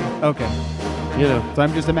comedy club. Okay. You know. So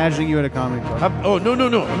I'm just imagining you at a comedy club. Oh, no.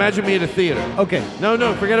 Imagine me at a theater. Okay.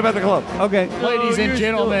 No, forget about the club. Okay. Ladies and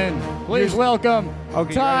gentlemen, please welcome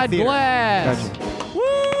Okay, Todd you're at a theater. Glass. Gotcha.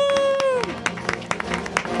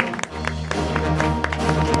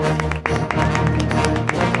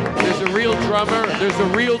 There's a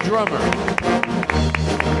real drummer.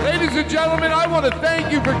 Ladies and gentlemen, I want to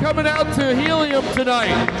thank you for coming out to Helium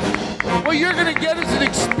tonight. What you're going to get is an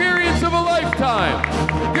experience of a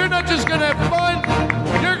lifetime. You're not just going to have fun,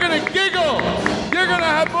 you're going going to giggle. You're going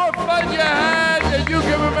to have more fun you had than you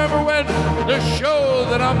can remember when the show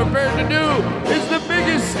that I'm prepared to do is the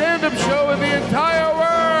biggest stand-up show in the entire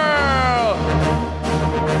world.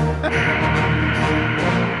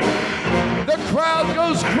 The crowd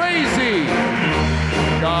goes crazy.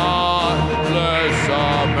 God bless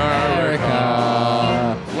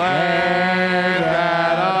America. Land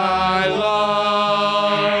that I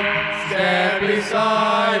love. Stand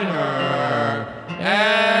beside her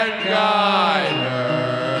and guide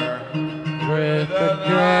her with the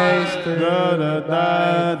grace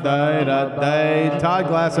Todd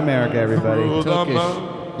Glass America, everybody.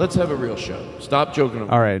 Let's have a real show. Stop joking around.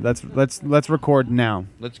 All right, let's record now.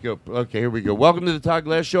 Let's go. Okay, here we go. Welcome to the Todd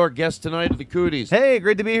Glass Show. Our guest tonight are the Cooties. Hey,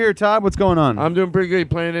 great to be here, Todd. What's going on? I'm doing pretty good. You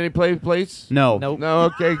playing any place? No. Nope. No.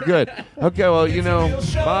 Okay, good. Okay, well,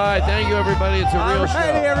 bye. Thank you, everybody. It's a real show.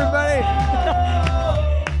 Hey, everybody.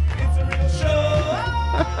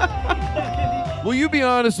 Will you be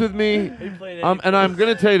honest with me? And I'm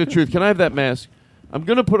going to tell you the truth. Can I have that mask? I'm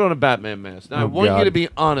going to put on a Batman mask. Now, I want you to be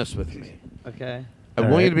honest with me. Okay. I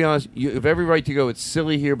want you to be honest. You have every right to go. It's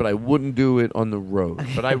silly here, but I wouldn't do it on the road.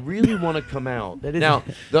 But I really want to come out. Now,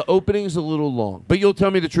 the opening's a little long, but you'll tell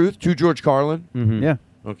me the truth to George Carlin? Mm-hmm. Yeah.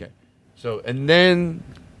 Okay. So, and then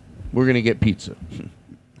we're going to get pizza.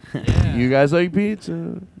 Yeah. You guys like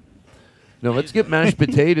pizza? No, let's get mashed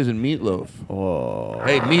potatoes and meatloaf. Oh.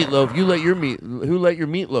 Hey, meatloaf, who let your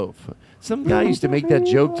meatloaf? Some guy used to make that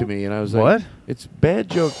joke to me, and I was like, what? It's a bad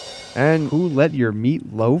joke. And who let your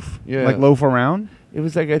meat loaf? Yeah. Like loaf around? It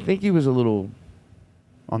was like, I think he was a little...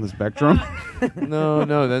 On the spectrum? No,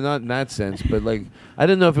 not in that sense. But like, I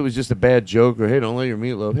didn't know if it was just a bad joke or, hey, don't let your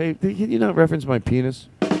meatloaf. Hey, can you not reference my penis?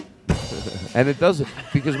 And it doesn't,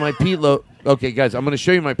 because my meatloaf... Okay, guys, I'm going to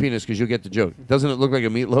show you my penis because you'll get the joke. Doesn't it look like a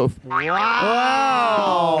meatloaf?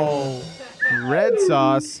 Wow! Red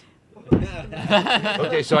sauce.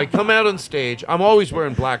 Okay, so I come out on stage. I'm always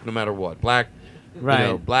wearing black no matter what. Black,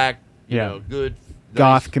 right? Black, good.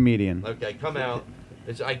 Goth nice. Comedian. Okay, come out.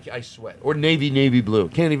 I sweat. Or navy blue.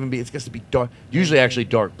 Can't even be. It's got to be dark. Usually, actually,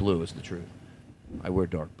 dark blue is the truth. I wear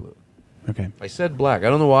dark blue. Okay. I said black. I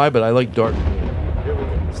don't know why, but I like dark blue. Here we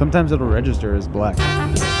go. Sometimes it'll register as black.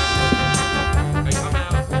 I come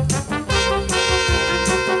out.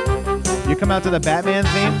 You come out to the Batman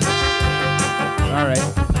theme? All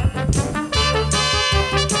right.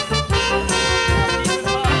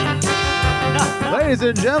 Ladies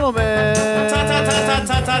and gentlemen. What's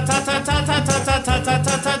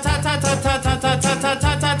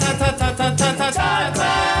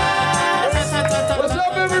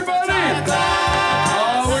up, everybody?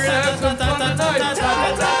 Oh, we're gonna have some fun tonight.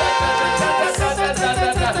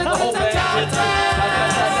 The whole band.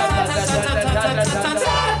 Come on.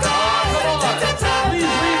 Please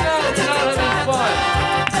leave now if you're not having fun.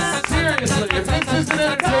 Seriously, if this isn't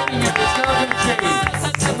entertaining you, it's not gonna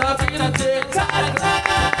change. I'm not being a dick.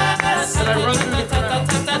 And I run through the crowd.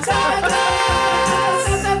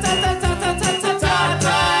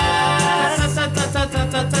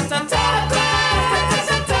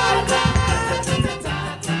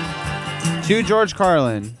 To George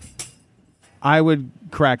Carlin, I would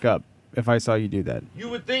crack up if I saw you do that. You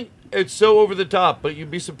would think it's so over the top, but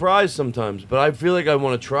you'd be surprised sometimes. But I feel like I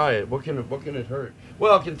want to try it. What can it hurt?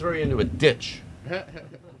 Well, it can throw you into a ditch.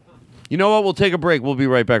 You know what? We'll take a break. We'll be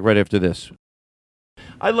right back right after this.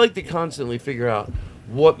 I like to constantly figure out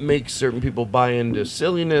what makes certain people buy into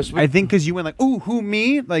silliness. I think because you went like, ooh, who,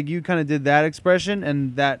 me? Like you kind of did that expression,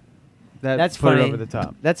 and that's That's put funny. it over the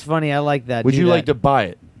top. That's funny. I like that. Would you like to buy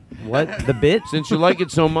it? What? The bit? Since you like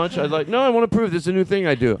it so much, I'd like... No, I want to prove this is a new thing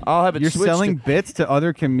I do. I'll have it You're switched selling to... bits to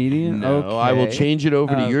other comedians? No, Okay. I will change it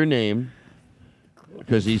over to your name.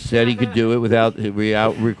 Because he said he could do it without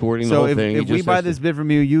recording the So whole thing. if we buy this bit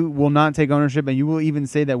from you, you will not take ownership, and you will even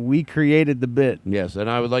say that we created the bit. Yes, and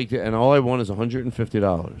I would like to... And all I want is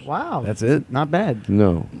 $150. Wow. That's it? Not bad.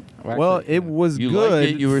 No. Well, it was You good.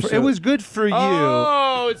 liked it? You were it was good for you.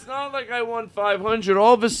 Oh, it's not like I won 500.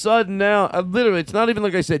 All of a sudden now, literally, it's not even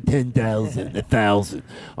like I said 10,000, 1,000,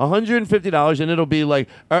 $150, and it'll be like.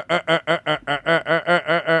 I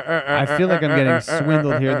feel like I'm getting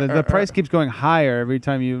swindled here. The price keeps going higher every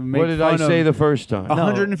time you make. What did I say the first time?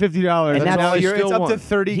 $150. And Now that's it's up to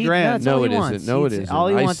 30 grand. No, it isn't. No, it isn't. All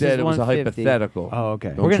he I wants said is it was a 150. hypothetical. Oh,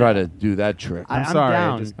 okay. Don't try to do that trick. I'm sorry.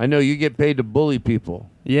 Down. I know you get paid to bully people.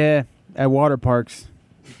 Yeah, at water parks.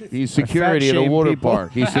 He's security at a fat-shame water people.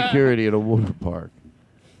 park. He's security at a water park.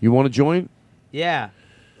 You want to join? Yeah.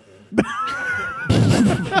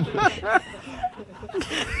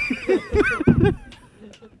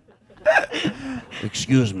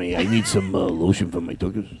 Excuse me, I need some lotion for my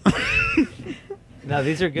tuckers. No,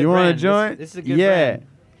 these are good. You want a brands. joint? This is a good yeah. brand.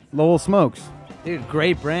 Lowell Smokes. Dude,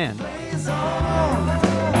 great brand. Can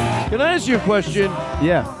I ask you a question?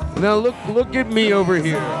 Yeah. Now look at me over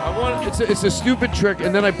here. It's a stupid trick,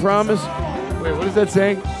 and then I promise. Wait, what is that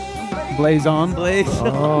saying? Blaze on. Blaze on.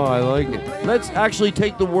 Oh, I like it. Let's actually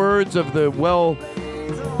take the words of the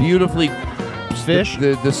beautifully fish.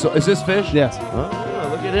 Is this fish? Yes. Oh,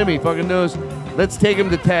 look at him. He fucking knows. Let's take him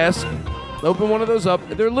to task. Open one of those up.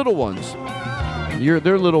 They're little ones.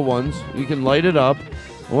 They're little ones. You can light it up.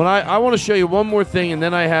 When I want to show you one more thing, and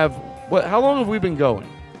then I have how long have we been going?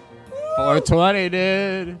 420,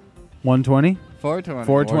 dude. 120. 420.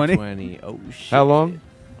 420. Oh shit. How long?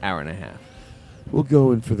 Hour and a half. We'll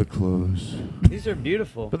go in for the close. These are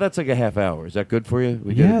beautiful. But that's like a half hour. Is that good for you?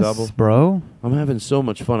 We get a double? Yes, bro. I'm having so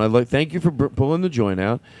much fun. Thank you for pulling the joint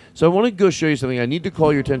out. So I want to go show you something. I need to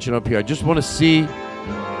call your attention up here. I just want to see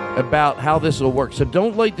about how this will work. So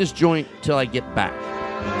don't light this joint till I get back.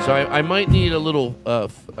 So I might need a little.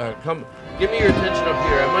 Come, give me your attention up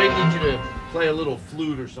here. I might need you to play a little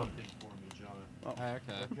flute or something for me, John. Oh, okay.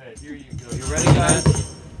 Okay, here you go. You ready,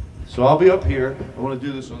 guys? So I'll be up here. I want to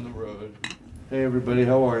do this on the road. Hey, everybody.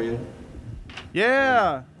 How are you?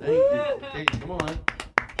 Yeah. Thank you. Hey, come on.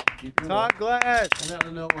 Todd Glass. I'm out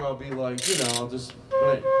of nowhere. I'll be like, I'll just.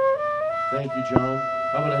 Wait. Thank you, John.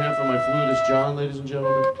 How about a hand for my flutist, John, ladies and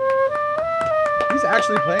gentlemen? He's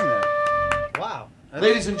actually playing that. Wow.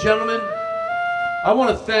 Ladies and gentlemen, I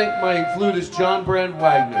want to thank my flutist, John Brand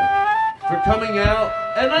Wagner, for coming out.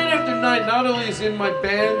 And night after night, not only is he in my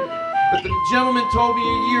band, but the gentleman told me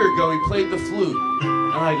a year ago he played the flute.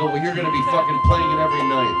 And I go, well, you're going to be fucking playing it every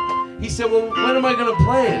night. He said, well, when am I going to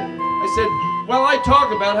play it? I said, well, I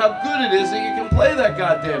talk about how good it is that you can play that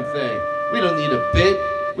goddamn thing. We don't need a bit.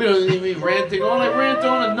 We don't need me ranting on. I rant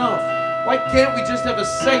on enough. Why can't we just have a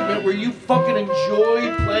segment where you fucking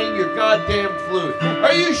enjoy playing your goddamn flute?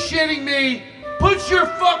 Are you shitting me? Put your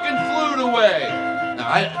fucking flute away. No,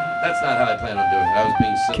 that's not how I plan on doing it. I was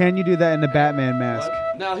being silly. Can you do that in the Batman mask?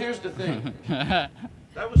 Now, here's the thing.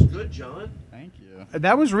 That was good, John. Thank you.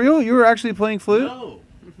 That was real? You were actually playing flute? No.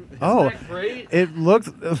 Oh, that great? It looked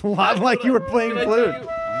a lot like you were playing flute.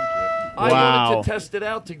 I wanted to test it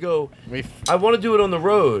out to go. I want to do it on the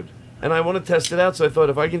road. And I want to test it out, so I thought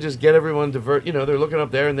if I can just get everyone they're looking up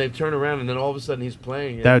there and they turn around and then all of a sudden he's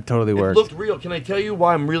playing it. That totally works. It looked real. Can I tell you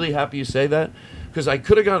why I'm really happy you say that? Because I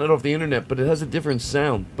could have gotten it off the internet, but it has a different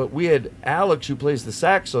sound. But we had Alex, who plays the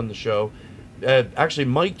sax on the show. Actually,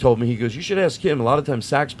 Mike told me, he goes, you should ask him. A lot of times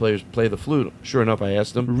sax players play the flute. Sure enough, I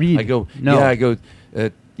asked him. Reed. I go, No. yeah, I go,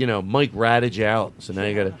 Mike Radage out. So now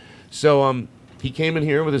you got to. So he came in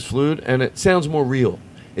here with his flute, and it sounds more real.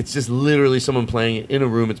 It's just literally someone playing it in a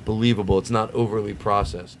room. It's believable. It's not overly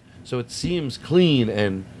processed. So it seems clean,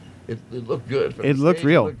 and it looked good. It looked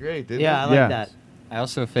real. It looked great, didn't Yeah, it? I like that. I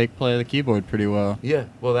also fake play the keyboard pretty well. Yeah,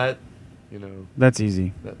 well, that, That's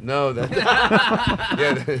easy. No, that.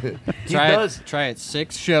 Yeah, he does. Try it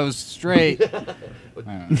 6 shows straight.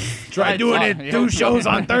 Try doing it 2 shows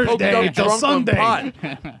on Thursday till Sunday.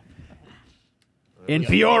 In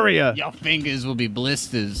Peoria. Your fingers will be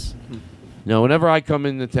blisters. No, whenever I come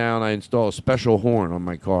into town, I install a special horn on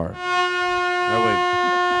my car. That way,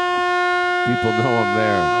 people know I'm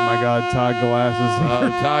there. Oh my God, Todd Glass is here.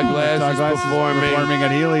 Todd Glass Todd is Glass performing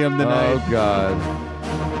at Helium tonight. Oh God.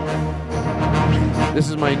 This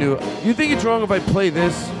is my new. You think it's wrong if I play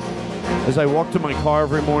this as I walk to my car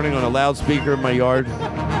every morning on a loudspeaker in my yard,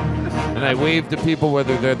 and I wave to people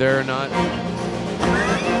whether they're there or not?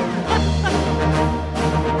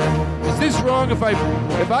 Is this wrong if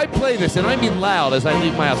I play this, and I mean loud as I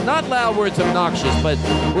leave my house? Not loud where it's obnoxious, but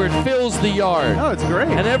where it fills the yard. Oh, it's great.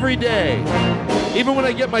 And every day, even when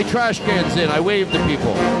I get my trash cans in, I wave to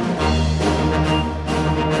people.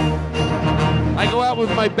 I go out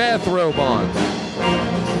with my bathrobe on.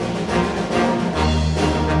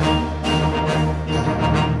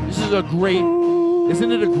 This is a great,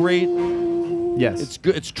 isn't it a great? Yes. It's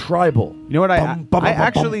good. It's tribal. You know what? I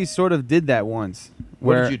actually sort of did that once.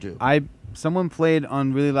 What Where did you do? Someone played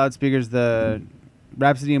on really loud speakers the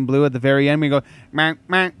Rhapsody in Blue at the very end. We go, mah,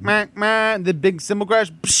 mah, mah, mah, the big cymbal crash.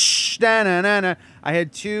 Psh, da, na, na, na. I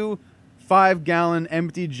had 2 5-gallon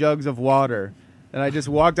empty jugs of water. And I just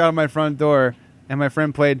walked out of my front door, and my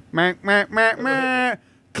friend played, mah, mah, mah, mah,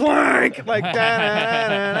 clank, like da, na,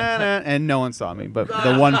 na, na, na, and no one saw me, but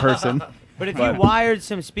the one person. But if you wired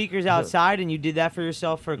some speakers outside and you did that for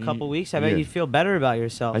yourself for a couple weeks, I bet you'd feel better about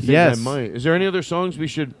yourself. I think I might. Is there any other songs we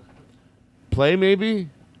should play, maybe?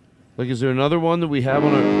 Like, is there another one that we have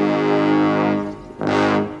on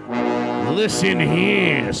our... Listen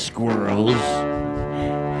here, squirrels.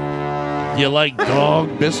 You like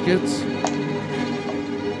dog biscuits?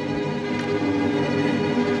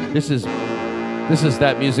 This is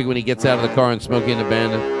that music when he gets out of the car and Smokey and the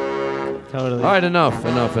Bandit. Totally. All right, enough.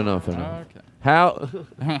 Okay.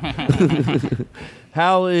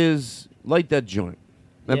 Hal is light that joint.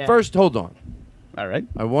 And Yeah. first, hold on. All right.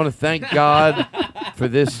 I want to thank God for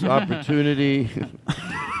this opportunity.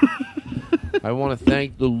 I want to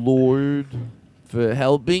thank the Lord for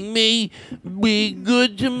helping me be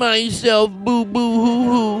good to myself. Boo boo hoo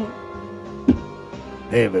hoo.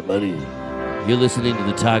 Hey everybody, you're listening to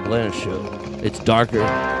the Todd Glass Show. It's darker,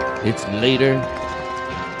 it's later.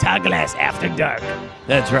 Todd Glass After Dark.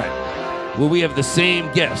 That's right. Well, we have the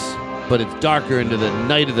same guests, but it's darker into the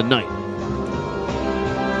night of the night.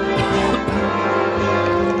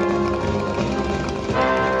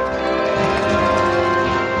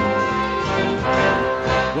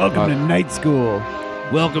 Welcome to night school.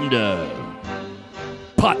 Welcome to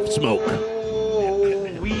Pot Smoke.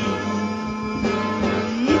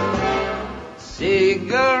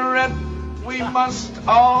 Cigarette we must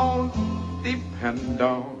all depend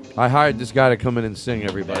on. I hired this guy to come in and sing,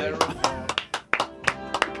 everybody.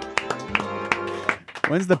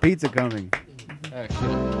 When's the pizza coming?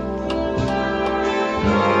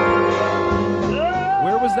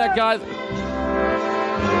 Where was that guy?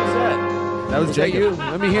 What was that? That was Is that Jacob. you?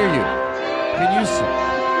 Let me hear you. Can you sing?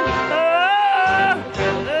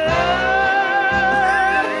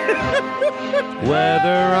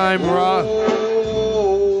 Whether I'm wrong.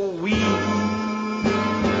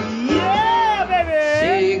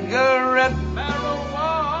 Cigarette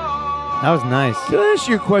That was nice. Can I ask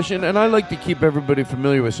you a question? And I like to keep everybody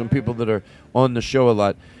familiar with some people that are on the show a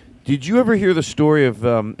lot. Did you ever hear the story of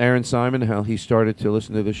Aaron Simon, how he started to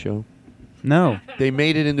listen to the show? No. They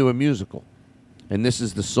made it into a musical. And this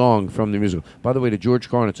is the song from the musical. By the way, to George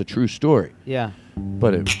Carlin, it's a true story. Yeah.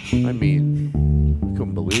 But, I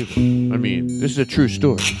couldn't believe it. I mean, this is a true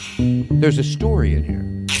story. There's a story in here.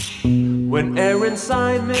 When Aaron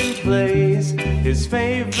Simon plays his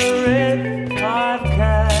favorite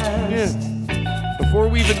podcast. Yeah. Before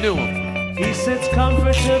we even knew him. He sits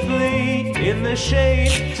comfortably in the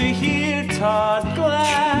shade to hear Todd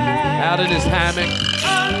Glass. Out in his hammock.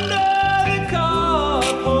 Under the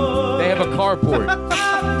carport. They have a carport.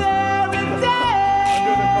 Out there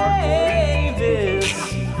in Davis,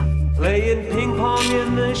 playing ping pong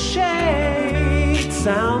in the shade.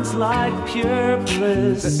 Sounds like pure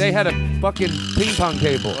bliss. They had a fucking ping pong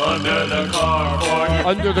table. Under the carport.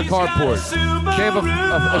 Under the carport. They have a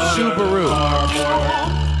Subaru.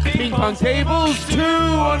 Ping pong tables too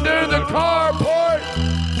under the carport.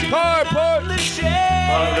 Carport. The shade.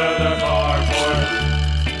 Under the carport.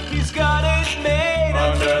 He's got it made.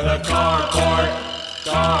 Under the carport.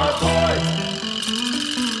 Carport.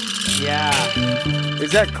 Yeah.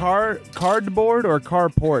 Is that cardboard or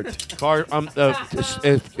carport?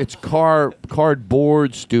 It's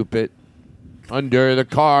cardboard, stupid. Under the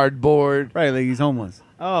cardboard. Right, like he's homeless.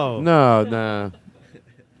 Oh. No.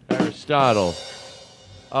 Aristotle.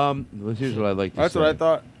 Here's what I'd like to say. That's what I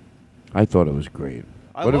thought. I thought it was great.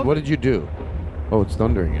 What love did you do? Oh, it's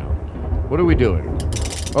thundering out. What are we doing?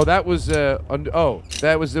 Oh, that was the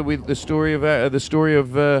story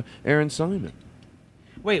of Aaron Simon.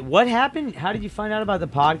 Wait, what happened? How did you find out about the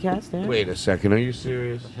podcast, Aaron? Wait a second. Are you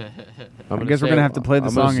serious? I guess we're going to have to play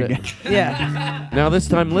the song again. Yeah. Now this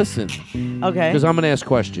time, listen. Okay. Because I'm going to ask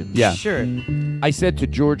questions. Yeah. Sure. I said to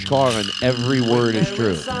George Carlin, every word is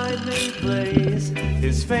true. Simon plays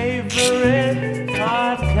his favorite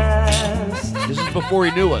podcast. This is before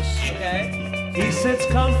he knew us. Okay. He sits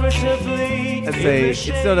comfortably. Let's say it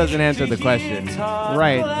still doesn't answer the question.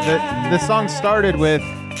 Right. The song started with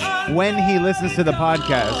when he listens to the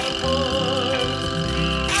podcast.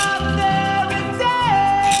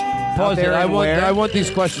 Pause it. there and where? I want these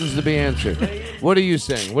questions to be answered. What are you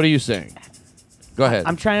saying? Go ahead.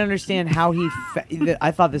 I'm trying to understand how he.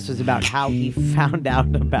 I thought this was about how he found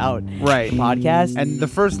out about the podcast. And the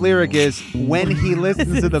first lyric is when he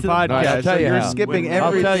listens to the podcast. All right, I'll tell you you're how. skipping I'll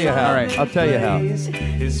every. tell you how. All right. I'll tell you how.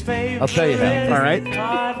 I'll tell you how. All right.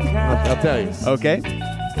 I'll tell you. Okay.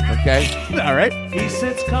 Okay. All right. He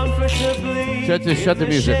sits comfortably. Shut the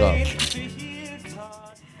music off.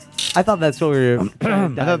 I thought that's what we were. I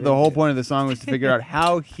thought the whole point of the song was to figure out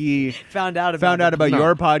how he found out about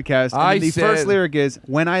your podcast. And I the said- first lyric is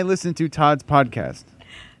when I listen to Todd's podcast.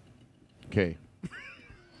 Okay.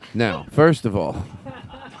 Now, first of all,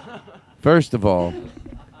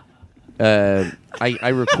 I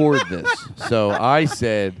record this, so I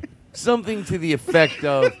said something to the effect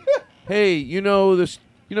of, "Hey, this,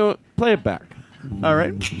 play it back." All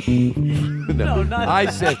right. No, I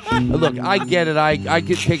said, look, I get it. I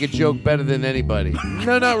could take a joke better than anybody.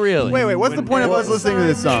 No, not really. Wait. What's the point of us listening to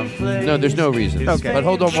this song? No, there's no reason. Okay. But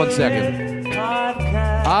hold on 1 second.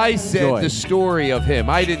 I said the story of him.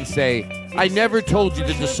 I didn't say, I never told you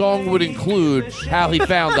that the song would include how he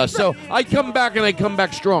found us. So I come back and I come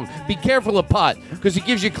back strong. Be careful of pot, because it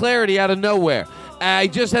gives you clarity out of nowhere. I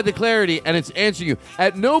just had the clarity, and it's answering you.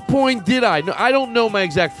 At no point did I. No, I don't know my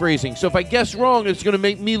exact phrasing, so if I guess wrong, it's going to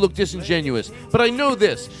make me look disingenuous. But I know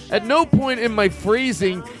this. At no point in my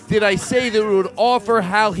phrasing did I say that it would offer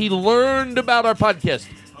how he learned about our podcast.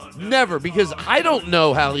 Never, because I don't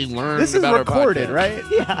know how he learned about our podcast. This is recorded, right?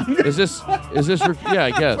 Yeah. Is this yeah,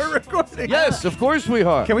 I guess. We're recording. Yes, of course we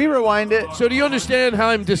are. Can we rewind it? So do you understand how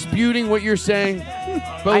I'm disputing what you're saying?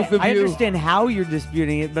 Both of you? I understand how you're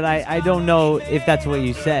disputing it, but I don't know if that's what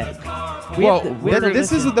you said.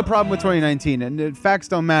 This is the problem with 2019, and facts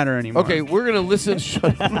don't matter anymore. Okay, we're going to listen.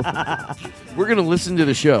 We're going to listen to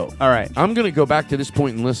the show. All right. I'm going to go back to this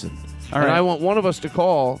point and listen. All and right. I want one of us to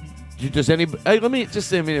call. Does anybody? Let me just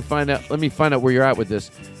say, find out. Let me find out where you're at with this.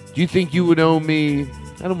 Do you think you would owe me?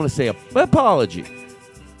 I don't want to say an apology.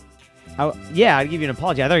 Yeah, I'd give you an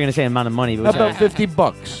apology. I thought you were going to say an amount of money. But How about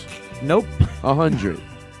 $50? Nope. 100.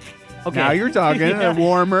 Okay. Now you're talking. Yeah.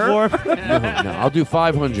 Warmer. No, I'll do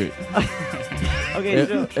 500. Okay.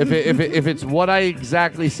 So If it's what I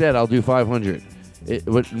exactly said, I'll do 500.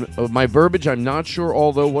 My verbiage, I'm not sure.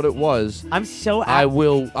 Although what it was, I'm so. I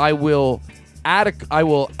will.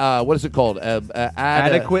 What is it called?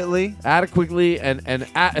 Adequately and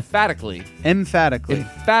emphatically.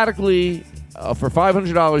 For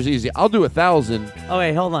 $500 easy. I'll do 1,000. Oh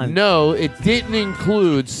wait, hold on. No, it didn't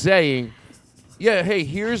include saying, yeah, hey,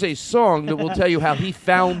 here's a song that will tell you how he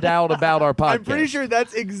found out about our podcast. I'm pretty sure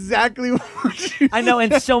that's exactly what you I know,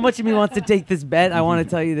 and so much of me wants to take this bet. I want to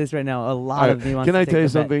tell you this right now. A lot of me wants Can to I take tell you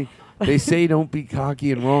the bet. something? They say don't be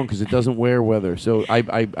cocky and wrong because it doesn't wear weather. So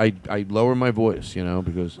I lower my voice,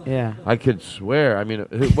 because I could swear. I mean,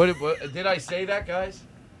 what did I say that, guys?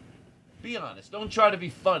 Be honest. Don't try to be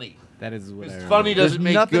funny. That is what Because funny doesn't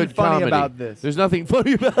make nothing good funny comedy. about this. There's nothing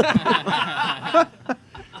funny about it.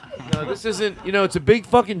 No, this isn't. It's a big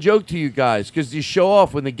fucking joke to you guys because you show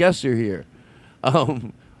off when the guests are here.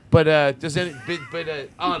 But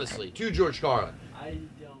honestly, to George Carlin.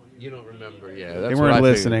 You don't remember, yeah. That's They what weren't I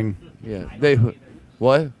listening. Figured. Yeah,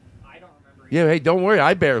 what? I don't remember. Yeah, hey, don't worry,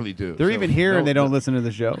 I barely do. They're even here and they don't listen to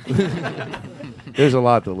the show. There's a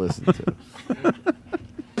lot to listen to.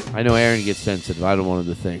 I know Aaron gets sensitive. I don't want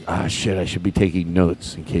him to think, shit, I should be taking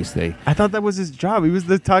notes in case they. I thought that was his job. He was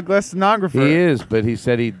the Todd Glass stenographer. He is, but he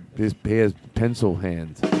said he has pencil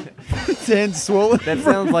hands. His hands swollen. That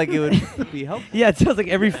sounds like it would be helpful. Yeah, it sounds like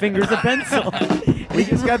every finger's a pencil. We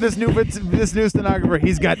just got this new stenographer.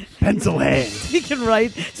 He's got pencil hands. He can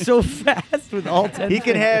write so fast with all 10 He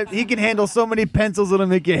can handle so many pencils it'll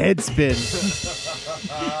make your head spin.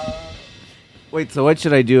 Wait, so what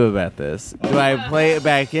should I do about this? Do I play it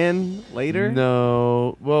back in later?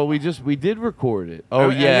 No. Well, we did record it. I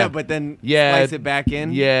know, but then splice it back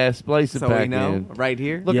in? Yeah, splice it so back we know, in. right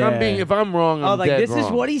here? Look, if I'm wrong, I'm dead this wrong. is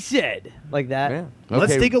what he said. Like that. Yeah.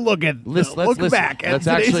 Let's Okay. take a look at Let's back at let's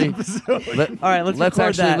today's actually episode. All right, let's record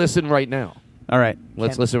actually that. listen right now. All right.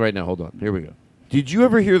 Let's listen right now. Hold on. Here we go. Did you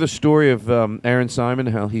ever hear the story of Aaron Simon,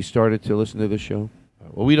 how he started to listen to this show?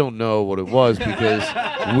 Well, we don't know what it was because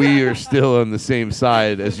we are still on the same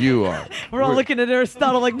side as you are. We're all looking at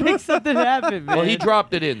Aristotle like, make something happen, man. Well, he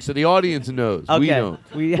dropped it in, so the audience knows. We Okay. don't.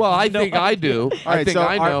 Well, I think I do. All right, I think so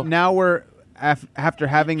I know. now we're after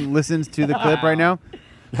having listened to the clip right now.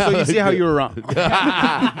 So you see how you were wrong.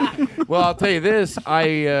 Well, I'll tell you this. I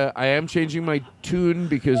am changing my tune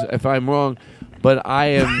because if I'm wrong, but I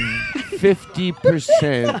am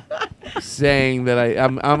 50% saying that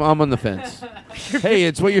I'm on the fence. Hey,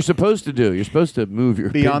 it's what you're supposed to do. You're supposed to move your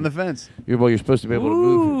Beyond the fence. You're supposed to be able to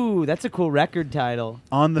move. Ooh, that's a cool record title.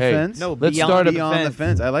 On the fence? No, let's Beyond start the Beyond the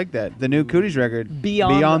fence. I like that. The new Cooties record.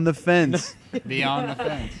 Beyond the fence. Beyond the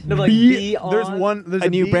fence. No, like beyond. There's a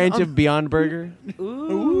new bee branch on- of Beyond Burger.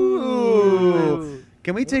 Ooh.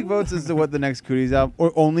 Can we take votes as to what the next Cooties album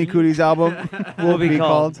or only Cooties album will be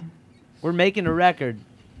called? We're making a record.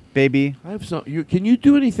 Baby. I have some. Can you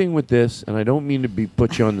do anything with this? And I don't mean to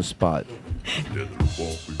put you on the spot. Tear the roof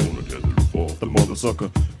off, we're gonna tear the roof off the mother sucker.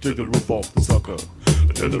 Tear the roof off the sucker.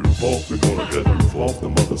 Tear the roof off, we're gonna tear the roof off the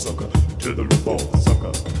mother sucker. Tear the roof off the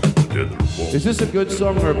sucker. Tear the roof off. Is this a good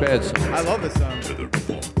song or a bad song? I love this song. Tear the roof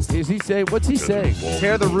off. Is he saying? What's he saying?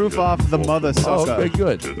 Tear the roof off the mother Oh, sucker. okay,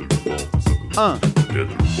 good. Tear the roof off the sucker. Tear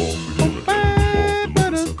the roof off, we're gonna tear the roof off the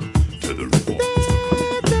mother sucker. Tear the roof off the sucker.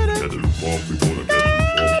 Tear the roof off, we're gonna tear the roof off the mother sucker. Tear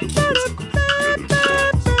the roof off the sucker.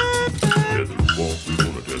 Tear the roof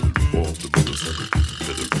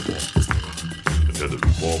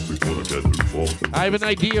I have an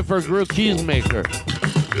idea for a grilled cheese maker.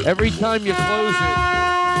 Every time you close it.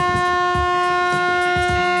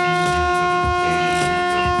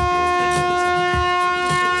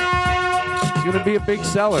 It's going to be a big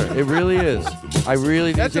seller. It really is. I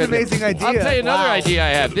really That's an amazing idea. I'll tell you another Wow. idea I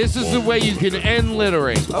have. This is the way you can end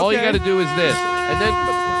littering. All you Okay. got to do is this. And then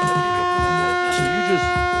you just...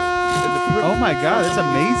 Oh my God, that's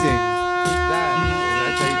amazing.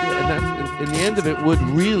 That's how you do it. And that's, in the end of it would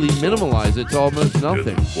really minimalize it to almost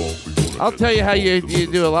nothing. I'll tell you how you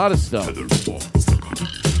do a lot of stuff. This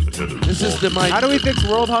is How do we fix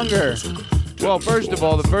world hunger? Well, first of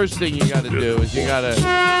all, the first thing you got to do is you got to know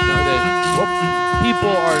that people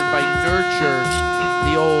are by nurture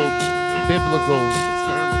the old biblical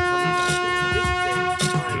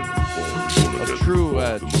of true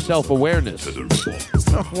self-awareness.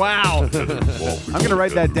 Wow. I'm going to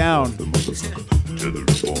write that down.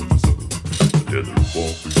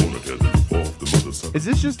 Is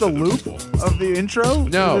this just a loop of the intro?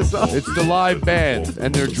 No, to the song? it's the live band,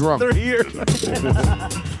 and they're drunk. They're here.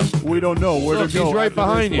 We don't know where Look, to go. he's right after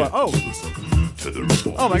behind this you. one. Oh.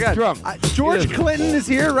 Oh my He's God. drunk. George Yes. Clinton is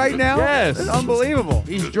here right now? Yes. That's unbelievable.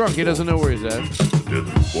 He's drunk. He doesn't know where he's at.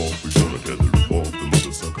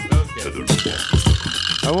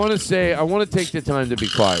 I want to take the time to be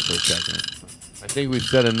quiet for a second. I think we've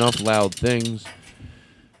said enough loud things.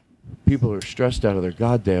 People are stressed out of their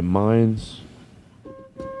goddamn minds.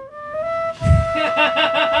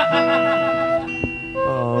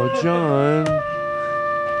 Oh, John.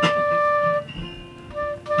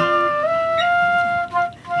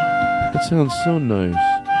 That sounds so nice.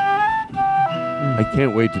 I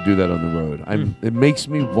can't wait to do that on the road. It makes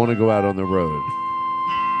me want to go out on the road.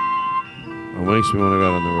 It makes me want to go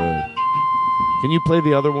out on the road. Can you play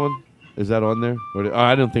the other one? Is that on there?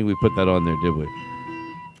 I don't think we put that on there, did we?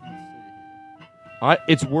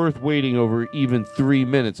 It's worth waiting over even 3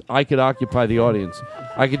 minutes. I could occupy the audience.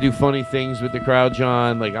 I could do funny things with the crowd,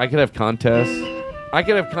 John. Like, I could have contests.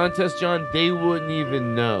 John. They wouldn't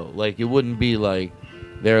even know. Like, it wouldn't be like,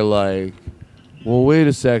 they're like, well, wait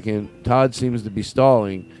a second. Todd seems to be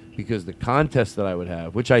stalling because the contest that I would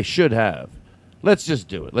have, which I should have. Let's just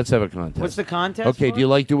do it. Let's have a contest. What's the contest? Okay, for? do you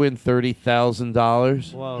like to win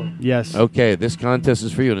 $30,000? Whoa. Yes. Okay, this contest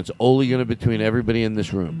is for you, and it's only going to be between everybody in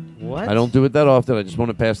this room. What? I don't do it that often. I just want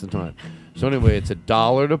to pass the time. So anyway, it's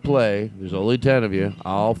 $1 to play. There's only 10 of you.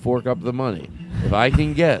 I'll fork up the money. If I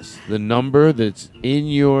can guess the number that's in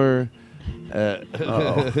your... and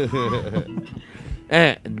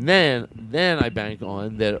then I bank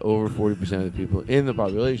on that over 40% of the people in the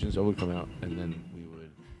population so would come out, and then we would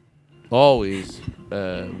always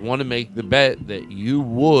want to make the bet that you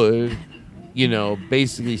would,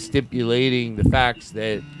 basically stipulating the facts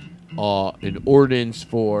that an ordinance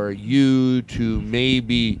for you to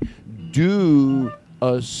maybe do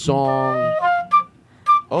a song.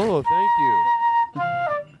 Oh, thank you.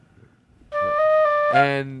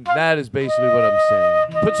 And that is basically what I'm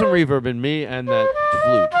saying. Put some reverb in me and that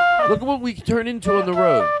flute. Look at what we can turn into on the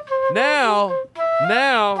road. Now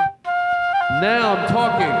I'm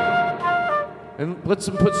talking. And put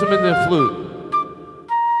some in the flute.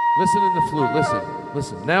 Listen in the flute.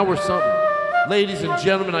 Listen. Now we're something. Ladies and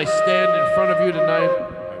gentlemen, I stand in front of you tonight.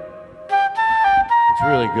 It's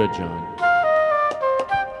really good, John.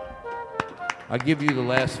 I'll give you the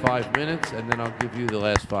last 5 minutes, and then I'll give you the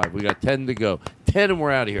last 5. We got 10 to go. 10, and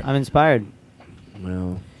we're out of here. I'm inspired.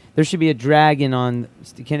 Well, there should be a dragon on.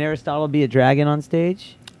 Can Aristotle be a dragon on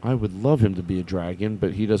stage? I would love him to be a dragon,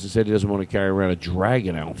 but he said he doesn't want to carry around a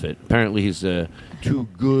dragon outfit. Apparently, he's too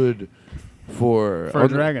good for a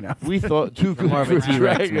dragon outfit. We thought too good More of for a a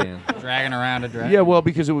T-Rex dragon. man. Dragging around a dragon. Yeah, well,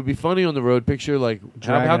 because it would be funny on the road. Picture like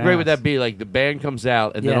how Dragon great would ass. that be? Like the band comes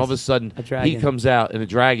out, and then Yes, all of a sudden a he dragon. comes out in a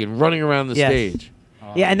dragon running around the Yes. stage.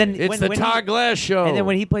 Yeah, and then It's the Todd Glass show. And then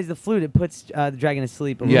when he plays the flute, it puts the dragon to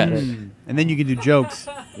sleep a little Yes. bit. And then you can do jokes.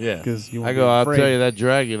 Yeah. Because you I won't go, be I'll afraid. tell you that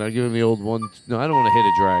dragon. I give him the old one. No, I don't want to hit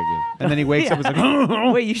a dragon. And then he wakes up and is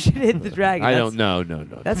like, Wait, you should hit the dragon. I That's- don't. No.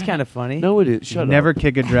 That's kind of funny. No, it is. Shut never up.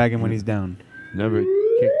 kick a dragon when he's down.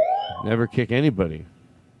 Never kick anybody,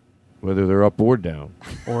 whether they're up or down.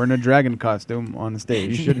 Or in a dragon costume on the stage.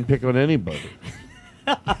 You shouldn't pick on anybody.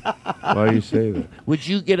 Why you say that? Would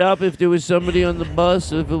you get up if there was somebody on the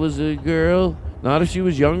bus? If it was a girl? Not if she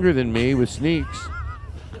was younger than me with sneaks.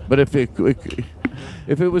 But if it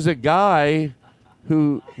was a guy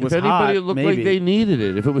who, Was if anybody hot, looked maybe. like they needed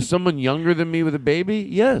it, if it was someone younger than me with a baby,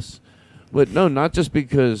 yes. But no, not just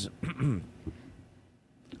because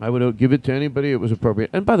I would give it to anybody. It was appropriate.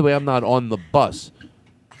 And by the way, I'm not on the bus.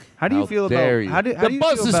 How do you feel about dare you. how do the you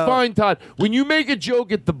bus feel is about, fine, Todd. When you make a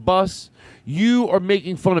joke at the bus, you are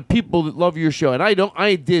making fun of people that love your show, and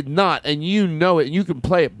I did not, and you know it, and you can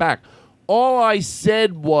play it back. All I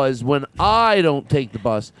said was when I don't take the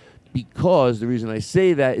bus, because the reason I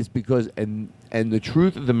say that is because, and the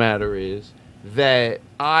truth of the matter is that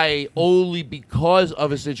I only because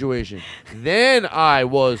of a situation, then I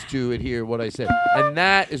was to adhere what I said, and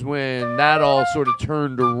that is when that all sort of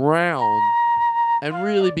turned around and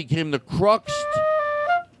really became the crux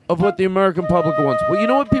of what the American public wants. Well, you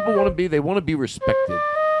know what people want to be? They want to be respected.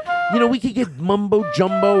 You know, we could get mumbo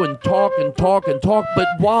jumbo and talk, but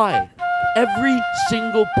why? Every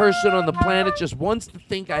single person on the planet just wants to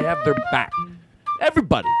think I have their back.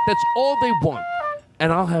 Everybody. That's all they want.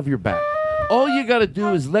 And I'll have your back. All you got to do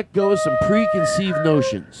is let go of some preconceived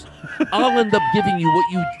notions. I'll end up giving you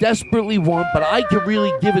what you desperately want, but I can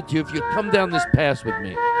really give it to you if you come down this path with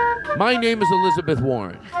me. My name is Elizabeth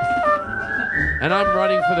Warren, and I'm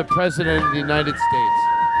running for the President of the United States.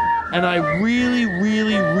 And I really,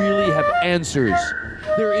 really, really have answers.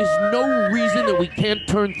 There is no reason that we can't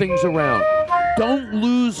turn things around. Don't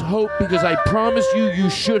lose hope, because I promise you, you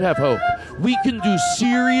should have hope. We can do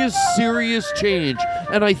serious, serious change,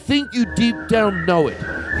 and I think you deep down know it.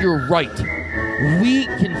 You're right. We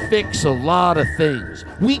can fix a lot of things.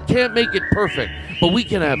 We can't make it perfect, but we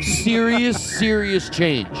can have serious, serious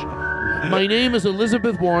change. My name is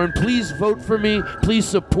Elizabeth Warren. Please vote for me. Please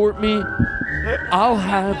support me. I'll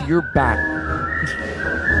have your back.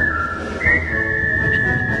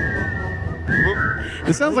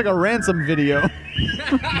 This sounds like a ransom video.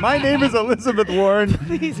 My name is Elizabeth Warren.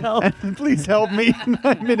 Please help. And please help me.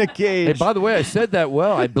 I'm in a cage. Hey, by the way, I said that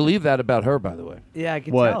well. I believe that about her, by the way. Yeah, I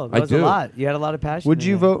can What? tell. That I was do. a lot. You had a lot of passion. Would in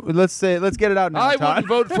you there. vote? Let's get it out now. I Todd. wouldn't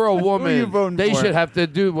vote for a Who are woman. you voting They for? should have to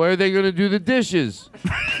do. Where are they going to do the dishes?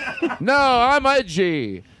 No, I'm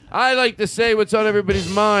edgy. I like to say what's on everybody's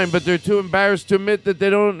mind, but they're too embarrassed to admit that they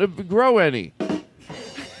don't grow any.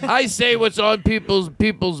 I say what's on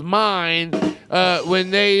people's mind when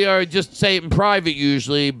they are just say it in private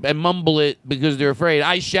usually and mumble it because they're afraid.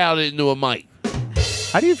 I shout it into a mic.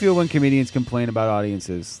 How do you feel when comedians complain about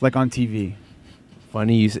audiences, like on TV?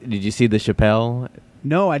 Funny. Did you see the Chappelle?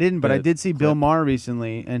 No, I didn't, but I did see Bill Maher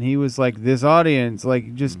recently, and he was like, this audience,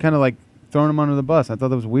 like, just kind of like throwing him under the bus. I thought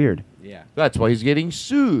that was weird. Yeah. That's why he's getting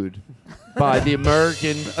sued by the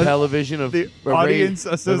American Television of The Audience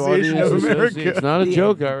Association of America. It's not a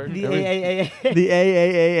joke, Eric. The AAA. The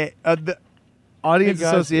AAA, the Audience Hey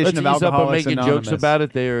guys, Association let's of ease up on Alcoholics making Anonymous. jokes about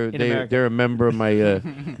it. America. They're a member of my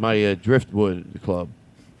my Driftwood club.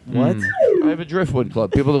 What? I have a Driftwood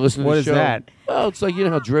club. People that listen to What the is show. that? Well, it's like, you know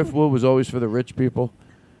how Driftwood was always for the rich people.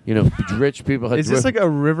 You know, rich people had. Is this like a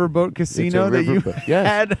riverboat casino that you Yes.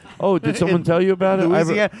 had? Oh, did someone tell you about it? I have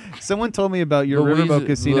a- Louisiana. Someone told me about your riverboat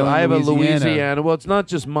casino. I have in a Louisiana. Well, it's not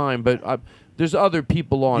just mine, but there's other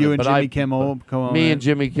people on You it. and but Jimmy I, Kimmel co-own Me it? and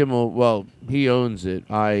Jimmy Kimmel. Well, he owns it.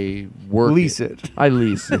 I work Lease it. I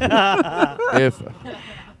lease it. If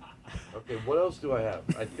okay, what else do I have?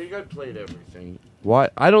 I think I played everything. Why?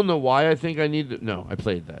 I don't know why I think I need to. No, I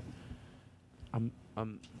played that.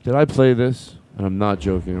 Did I play this? And I'm not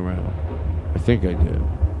joking around. I think I did.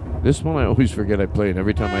 This one I always forget I played.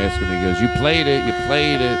 Every time I ask him, he goes, "You played it. You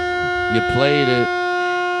played it. You played it."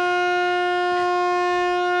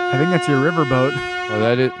 I think that's your riverboat. Oh,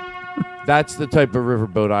 that it. That's the type of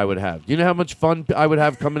riverboat I would have. Do you know how much fun I would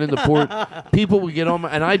have coming into port? People would get on,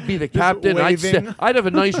 and I'd be the captain. waving. I'd have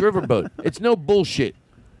a nice riverboat. It's no bullshit.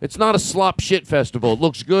 It's not a slop shit festival. It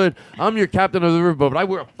looks good. I'm your captain of the riverboat, but I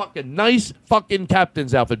wear a fucking nice fucking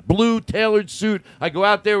captain's outfit, blue tailored suit. I go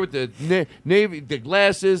out there with the navy, the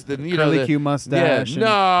glasses, the Curly Q mustache and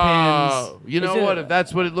no, pins. you know what? If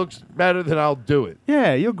that's what it looks better, then I'll do it.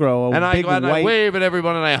 Yeah, you'll grow a And I big go out and I white. wave at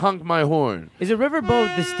everyone and I honk my horn. Is a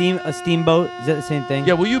riverboat a steamboat? Is that the same thing?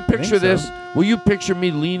 Yeah, will you picture so. this? Will you picture me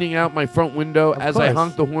leaning out my front window as I course.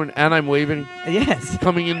 honk the horn and I'm waving? Yes.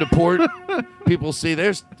 Coming into port, people see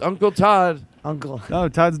there's Uncle Todd. Uncle. Oh,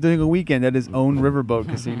 Todd's doing a weekend at his own riverboat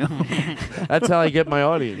casino. That's how I get my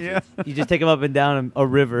audience. Yeah. You just take them up and down a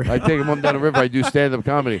river. I take them up down the river. I do stand-up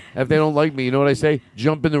comedy. If they don't like me, you know what I say?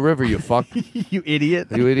 Jump in the river, you fuck. You idiot.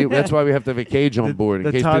 You idiot. That's why we have to have a cage on board in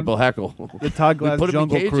the case Todd- people heckle. The Todd We Glass put them in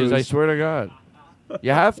Jungle cages, Cruise. I swear to God.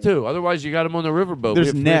 You have to. Otherwise, you got them on the riverboat.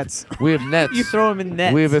 There's We have nets. We have nets. You throw them in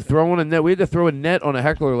nets. We have throwing a net. We had to throw a net on a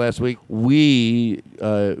heckler last week. We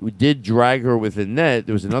did drag her with a net.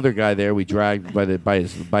 There was another guy there. We dragged by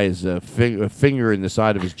his finger in the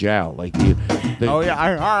side of his jowl. Like the Oh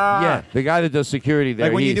yeah, yeah, the guy that does security there.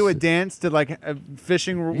 Like when you he's- do a dance to like a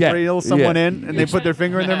fishing Yeah, reel someone yeah. in, and they put their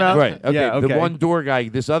finger in their mouth. Right. Okay. Yeah. The one door guy.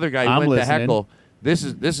 This other guy I'm went listening. to heckle. This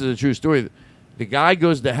is a true story. The guy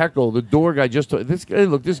goes to heckle. The door guy just told this guy.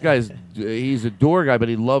 Look, this guy's he's a door guy, but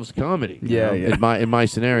he loves comedy. Yeah. In my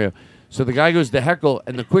scenario, so the guy goes to heckle,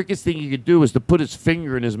 and the quickest thing he could do is to put his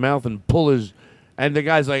finger in his mouth and pull his. And the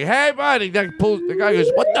guy's like, "Hey, buddy!" The guy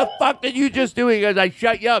goes, "What the fuck did you just do?" He goes, "I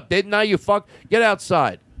shut you up, didn't I? You fuck! Get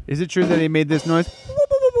outside." Is it true that he made this noise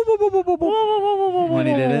when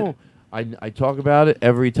he did it? I talk about it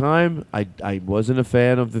every time. I wasn't a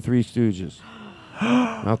fan of the Three Stooges.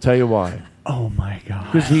 I'll tell you why. Oh my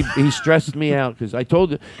god! Because he stressed me out. Because I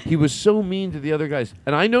told you he was so mean to the other guys,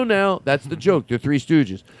 and I know now that's the joke. They're Three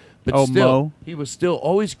Stooges, but still, Mo? he was still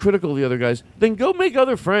always critical of the other guys. Then go make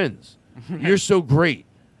other friends. You're so great.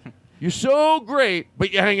 You're so great,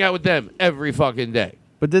 but you hang out with them every fucking day.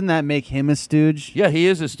 But didn't that make him a stooge? Yeah, he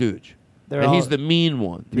is a stooge. And he's the mean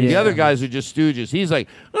one. The Yeah. other guys are just stooges. He's like,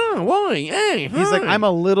 oh, why? Hey, He's like, I'm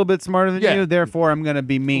a little bit smarter than you, therefore I'm going to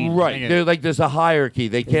be mean. Right. They're like, there's a hierarchy.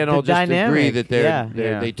 They can't all just agree dynamic, that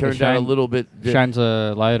yeah. they turned out a little bit. Shines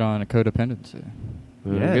a light on a codependency.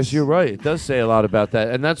 I guess you're right. It does say a lot about that.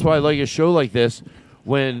 And that's why I like a show like this.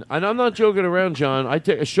 And I'm not joking around, John. I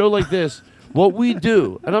take a show like this, what we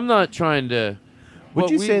do, and I'm not trying to. Would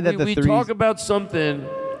you say that we talk about something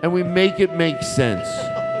and we make it make sense?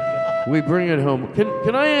 We bring it home.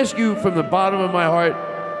 Can I ask you from the bottom of my heart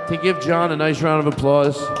to give John a nice round of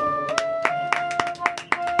applause?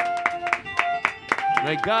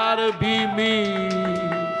 I gotta be me.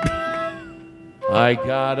 I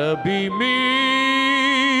gotta be me.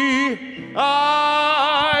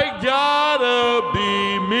 I gotta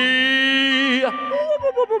be me.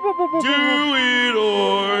 Do it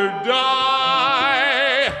or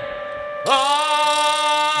die. I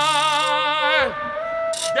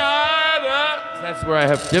gotta. That's where I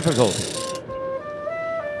have difficulty.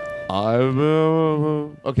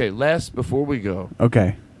 Okay, last before we go.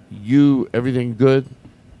 Okay. Everything good?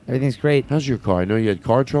 Everything's great. How's your car? I know you had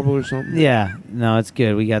car trouble or something. Yeah, no, it's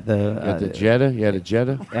good. We got the The Jetta? You had a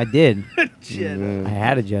Jetta? I did. Jetta. I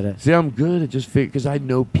had a Jetta. See, I'm good. I just figured because I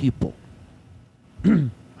know people.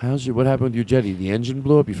 What happened with your Jetta? The engine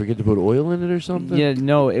blew up. You forget to put oil in it or something? Yeah,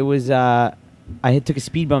 no, it was. I took a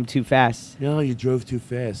speed bump too fast. No, you drove too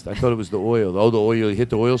fast. I thought it was the oil. Oh, the oil. You hit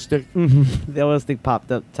the oil stick? The oil stick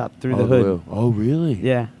popped up top through the hood. Oil. Oh, really?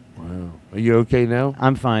 Yeah. Wow. Are you okay now?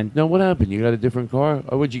 I'm fine. No, what happened? You got a different car?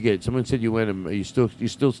 Or what'd you get? Someone said you went and you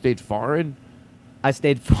still stayed foreign? I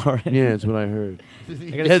stayed foreign. Yeah, that's what I heard. I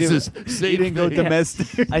got a That's Subaru. a safe thing.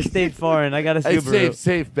 Yeah. I stayed foreign. I got a Subaru.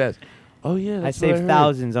 Safe best. Oh, yeah, that's I saved what heard.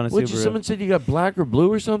 thousands on a What'd Subaru. Someone said you got black or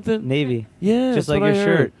blue or something? Navy. Yeah, Just that's like what your I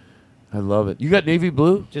heard. shirt. I love it. You got navy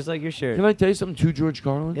blue? Just like your shirt. Can I tell you something too, George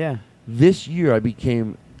Carlin? Yeah. This year I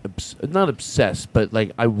became not obsessed, but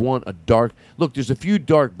like I want a dark. Look, there's a few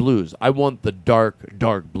dark blues. I want the dark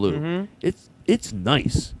blue. Mm-hmm. It's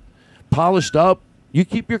nice, polished up. You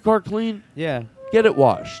keep your car clean. Yeah. Get it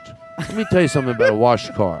washed. Let me tell you something about a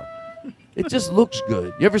washed car. It just looks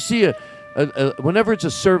good. You ever see whenever it's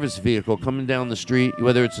a service vehicle coming down the street,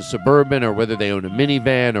 whether it's a Suburban or whether they own a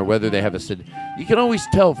minivan or whether they have a sedan, you can always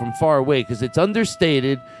tell from far away because it's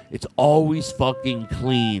understated. It's always fucking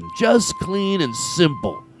clean. Just clean and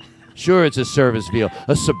simple. Sure, it's a service vehicle.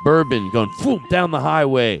 A Suburban going foop down the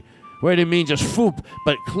highway. What do you mean? Just foop,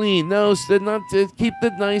 but clean. No, not to keep the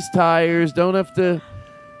nice tires. Don't have to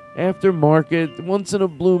aftermarket. Once in a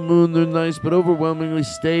blue moon, they're nice, but overwhelmingly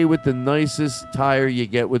stay with the nicest tire you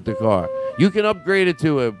get with the car. You can upgrade it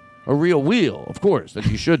to a real wheel, of course, that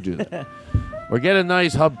you should do that. Or get a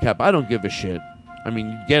nice hubcap. I don't give a shit. I mean,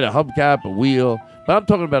 you get a hubcap, a wheel, but I'm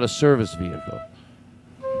talking about a service vehicle.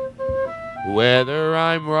 Whether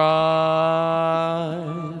I'm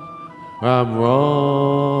right, I'm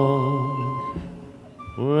wrong.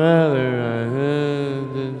 Whether I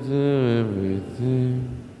had to do everything.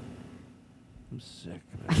 I'm sick,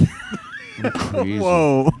 man. I'm crazy.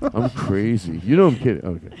 Whoa. I'm crazy. You know I'm kidding.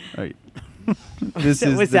 Okay. All right. This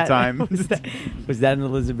is the time. Was that an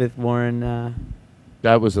Elizabeth Warren?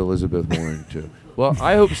 That was Elizabeth Warren, too. Well,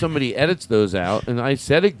 I hope somebody edits those out. And I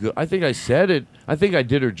said it good. I think I said it. I think I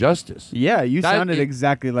did her justice. Yeah, you sounded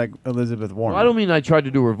exactly like Elizabeth Warren. Well, I don't mean I tried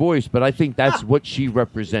to do her voice, but I think that's what she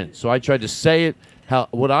represents. So I tried to say it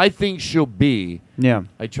what I think she'll be. Yeah.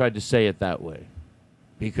 I tried to say it that way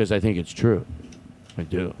because I think it's true. I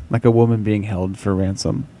do. Like a woman being held for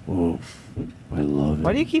ransom. Whoa. I love it.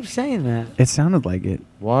 Why do you keep saying that? It sounded like it.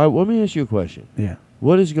 Why? Let me ask you a question. Yeah.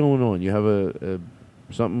 What is going on? You have a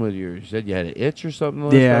something with you said you had an itch or something?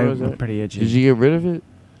 I'm pretty itchy. Did you get rid of it?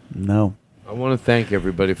 No. I want to thank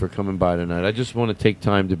everybody for coming by tonight. I just want to take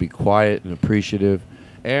time to be quiet and appreciative.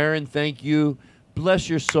 Aaron, thank you. Bless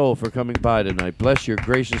your soul for coming by tonight. Bless your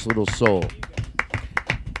gracious little soul.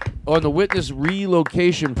 on the witness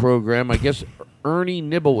relocation program. I guess Ernie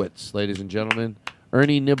Nibblewitz, ladies and gentlemen.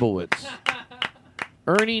 Ernie Nibblewitz.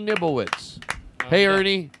 Ernie Nibblewitz. Hey,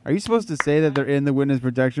 Ernie. Are you supposed to say that they're in the witness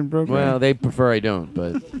protection program? Well, they prefer I don't,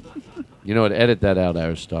 but you know what? Edit that out,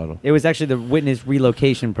 Aristotle. It was actually the witness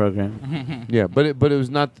relocation program. Yeah, but it was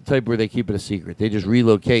not the type where they keep it a secret. They just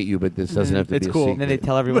relocate you, but this doesn't have to It's be cool. a secret. And then they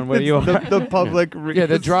tell everyone where you are. The public. Yeah,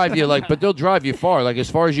 they'll drive you but they'll drive you far, like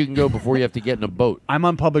as far as you can go before you have to get in a boat. I'm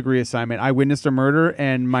on public reassignment. I witnessed a murder,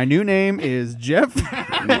 and my new name is Jeff,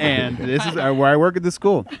 and this is where I work at the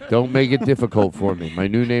school. Don't make it difficult for me. My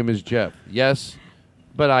new name is Jeff. Yes,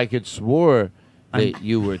 but I could swore that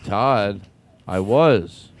you were Todd. I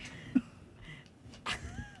was.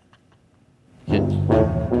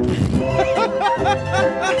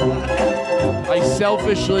 I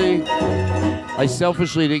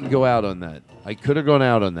selfishly didn't go out on that. I could have gone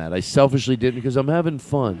out on that. I selfishly didn't because I'm having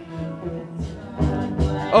fun.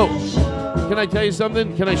 Oh, can I tell you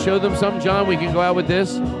something? Can I show them something, John? We can go out with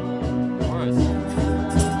this?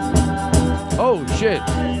 Oh, shit.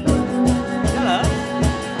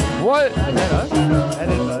 What?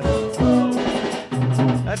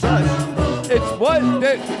 That's us. It's what?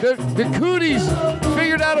 The Cooties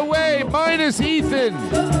figured out a way, minus Ethan,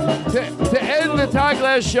 to end the Todd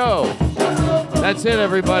Glass show. That's it,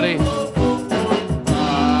 everybody.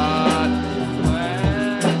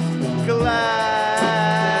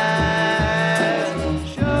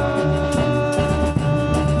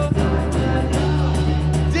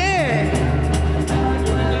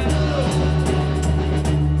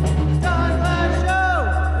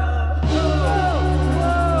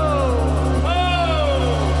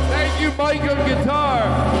 Mike on guitar.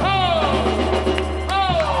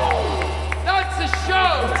 That's a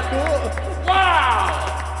show. That's cool. Wow.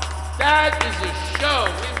 That is a show.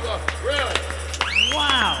 Really?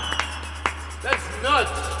 Wow. That's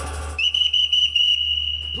nuts.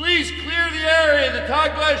 Please clear the area. The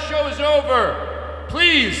Todd Glass show is over.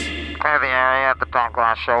 Please. Clear the area. The Todd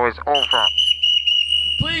Glass show is over.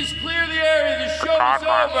 Please clear the area. The show Todd is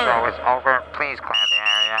Glass over. show is over. Please clear the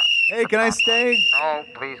area. Hey, can I stay? No,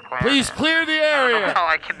 please clear. Please clear the area.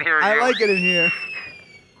 I can hear you. I like it in here.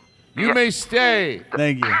 You may stay.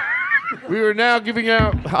 Thank you. We are now giving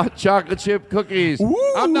out hot chocolate chip cookies.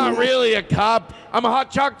 Ooh. I'm not really a cop. I'm a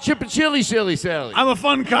hot chocolate chip and chili silly Sally. I'm a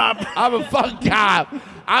fun cop. I'm a fun cop.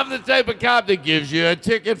 I'm the type of cop that gives you a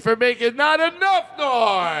ticket for making not enough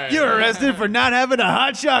noise. You're arrested for not having a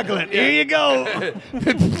hot chocolate. Here you go.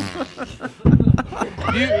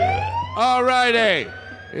 All right, hey.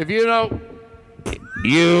 If you don't...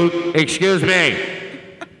 Excuse me.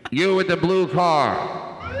 You with the blue car.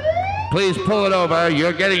 Please pull it over.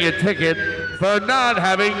 You're getting a ticket for not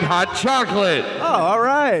having hot chocolate. Oh, all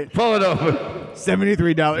right. Pull it over.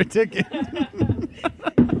 $73 ticket.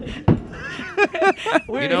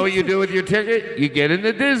 You know what you do with your ticket? You get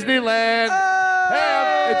into Disneyland.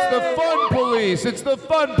 Hey, it's the fun police. It's the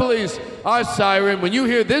fun police. Our siren, when you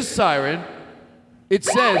hear this siren, it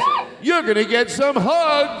says, you're going to get some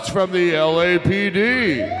hugs from the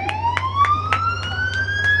LAPD.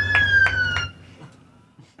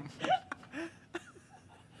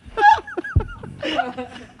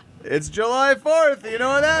 It's July 4th. You know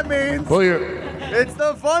what that means? It's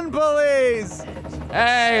the fun police.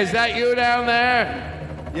 Hey, is that you down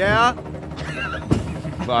there? Yeah.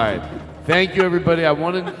 All right. Thank you, everybody. I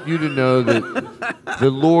wanted you to know that the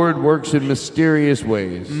Lord works in mysterious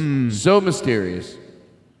ways. So mysterious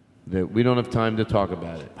that we don't have time to talk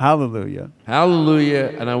about it. Hallelujah.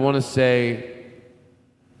 Hallelujah. And I want to say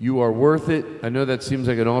you are worth it. I know that seems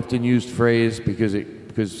like an often used phrase because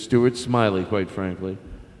Stuart Smiley, quite frankly,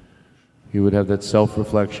 he would have that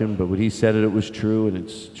self-reflection, but when he said it, it was true, and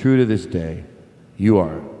it's true to this day. You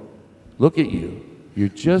are. Look at you. You're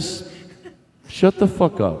just... Shut the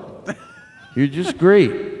fuck up. You're just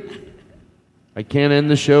great. I can't end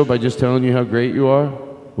the show by just telling you how great you are.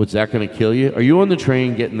 What's that going to kill you? Are you on the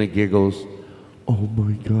train getting the giggles? Oh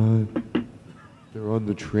my God. They're on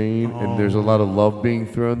the train and there's a lot of love being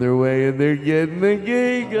thrown their way and they're getting the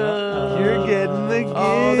giggles. You're getting the giggles.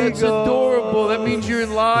 Oh, that's adorable. That means you're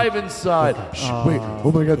alive inside. Shh, wait.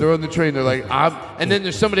 Oh my God, they're on the train. They're like, and then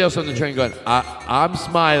there's somebody else on the train going, I'm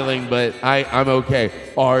smiling, but I'm okay.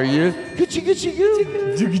 Are you? You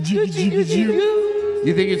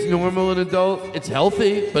think it's normal in an adult? It's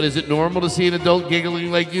healthy, but is it normal to see an adult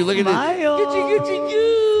giggling like you? Look at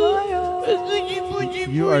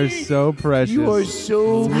You are so precious. You are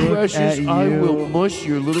so precious. I will mush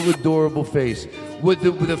your little adorable face. With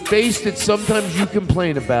the face that sometimes you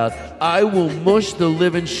complain about, I will mush the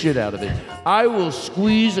living shit out of it. I will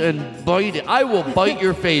squeeze and bite it. I will bite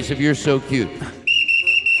your face if you're so cute.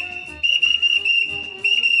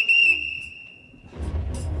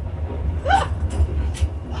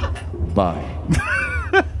 Bye.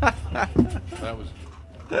 That was.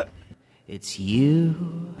 It's you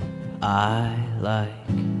I like.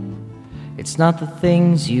 It's not the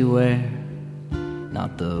things you wear,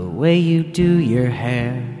 not the way you do your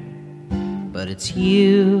hair, but it's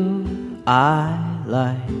you I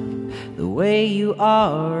like. The way you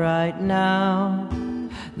are right now,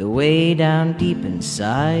 the way down deep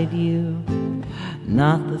inside you.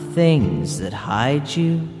 Not the things that hide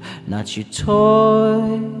you, not your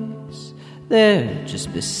toys, they're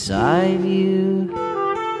just beside you.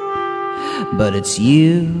 But it's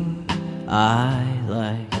you I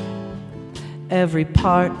like. Every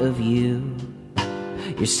part of you,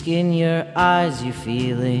 your skin, your eyes, your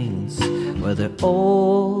feelings, whether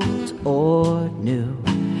old or new.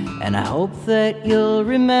 And I hope that you'll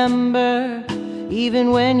remember,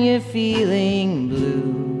 even when you're feeling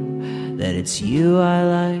blue, that it's you I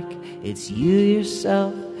like, it's you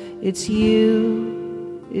yourself, it's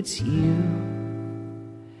you, it's you,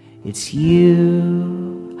 it's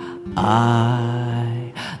you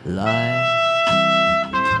I like.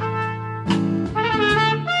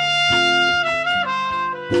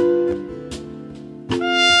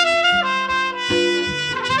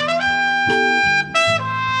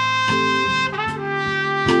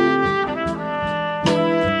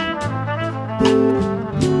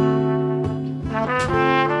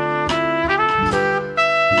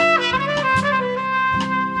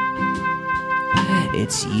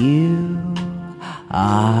 It's you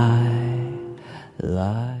I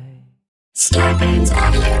like. Starburns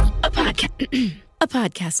Audio, a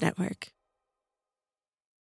podcast network.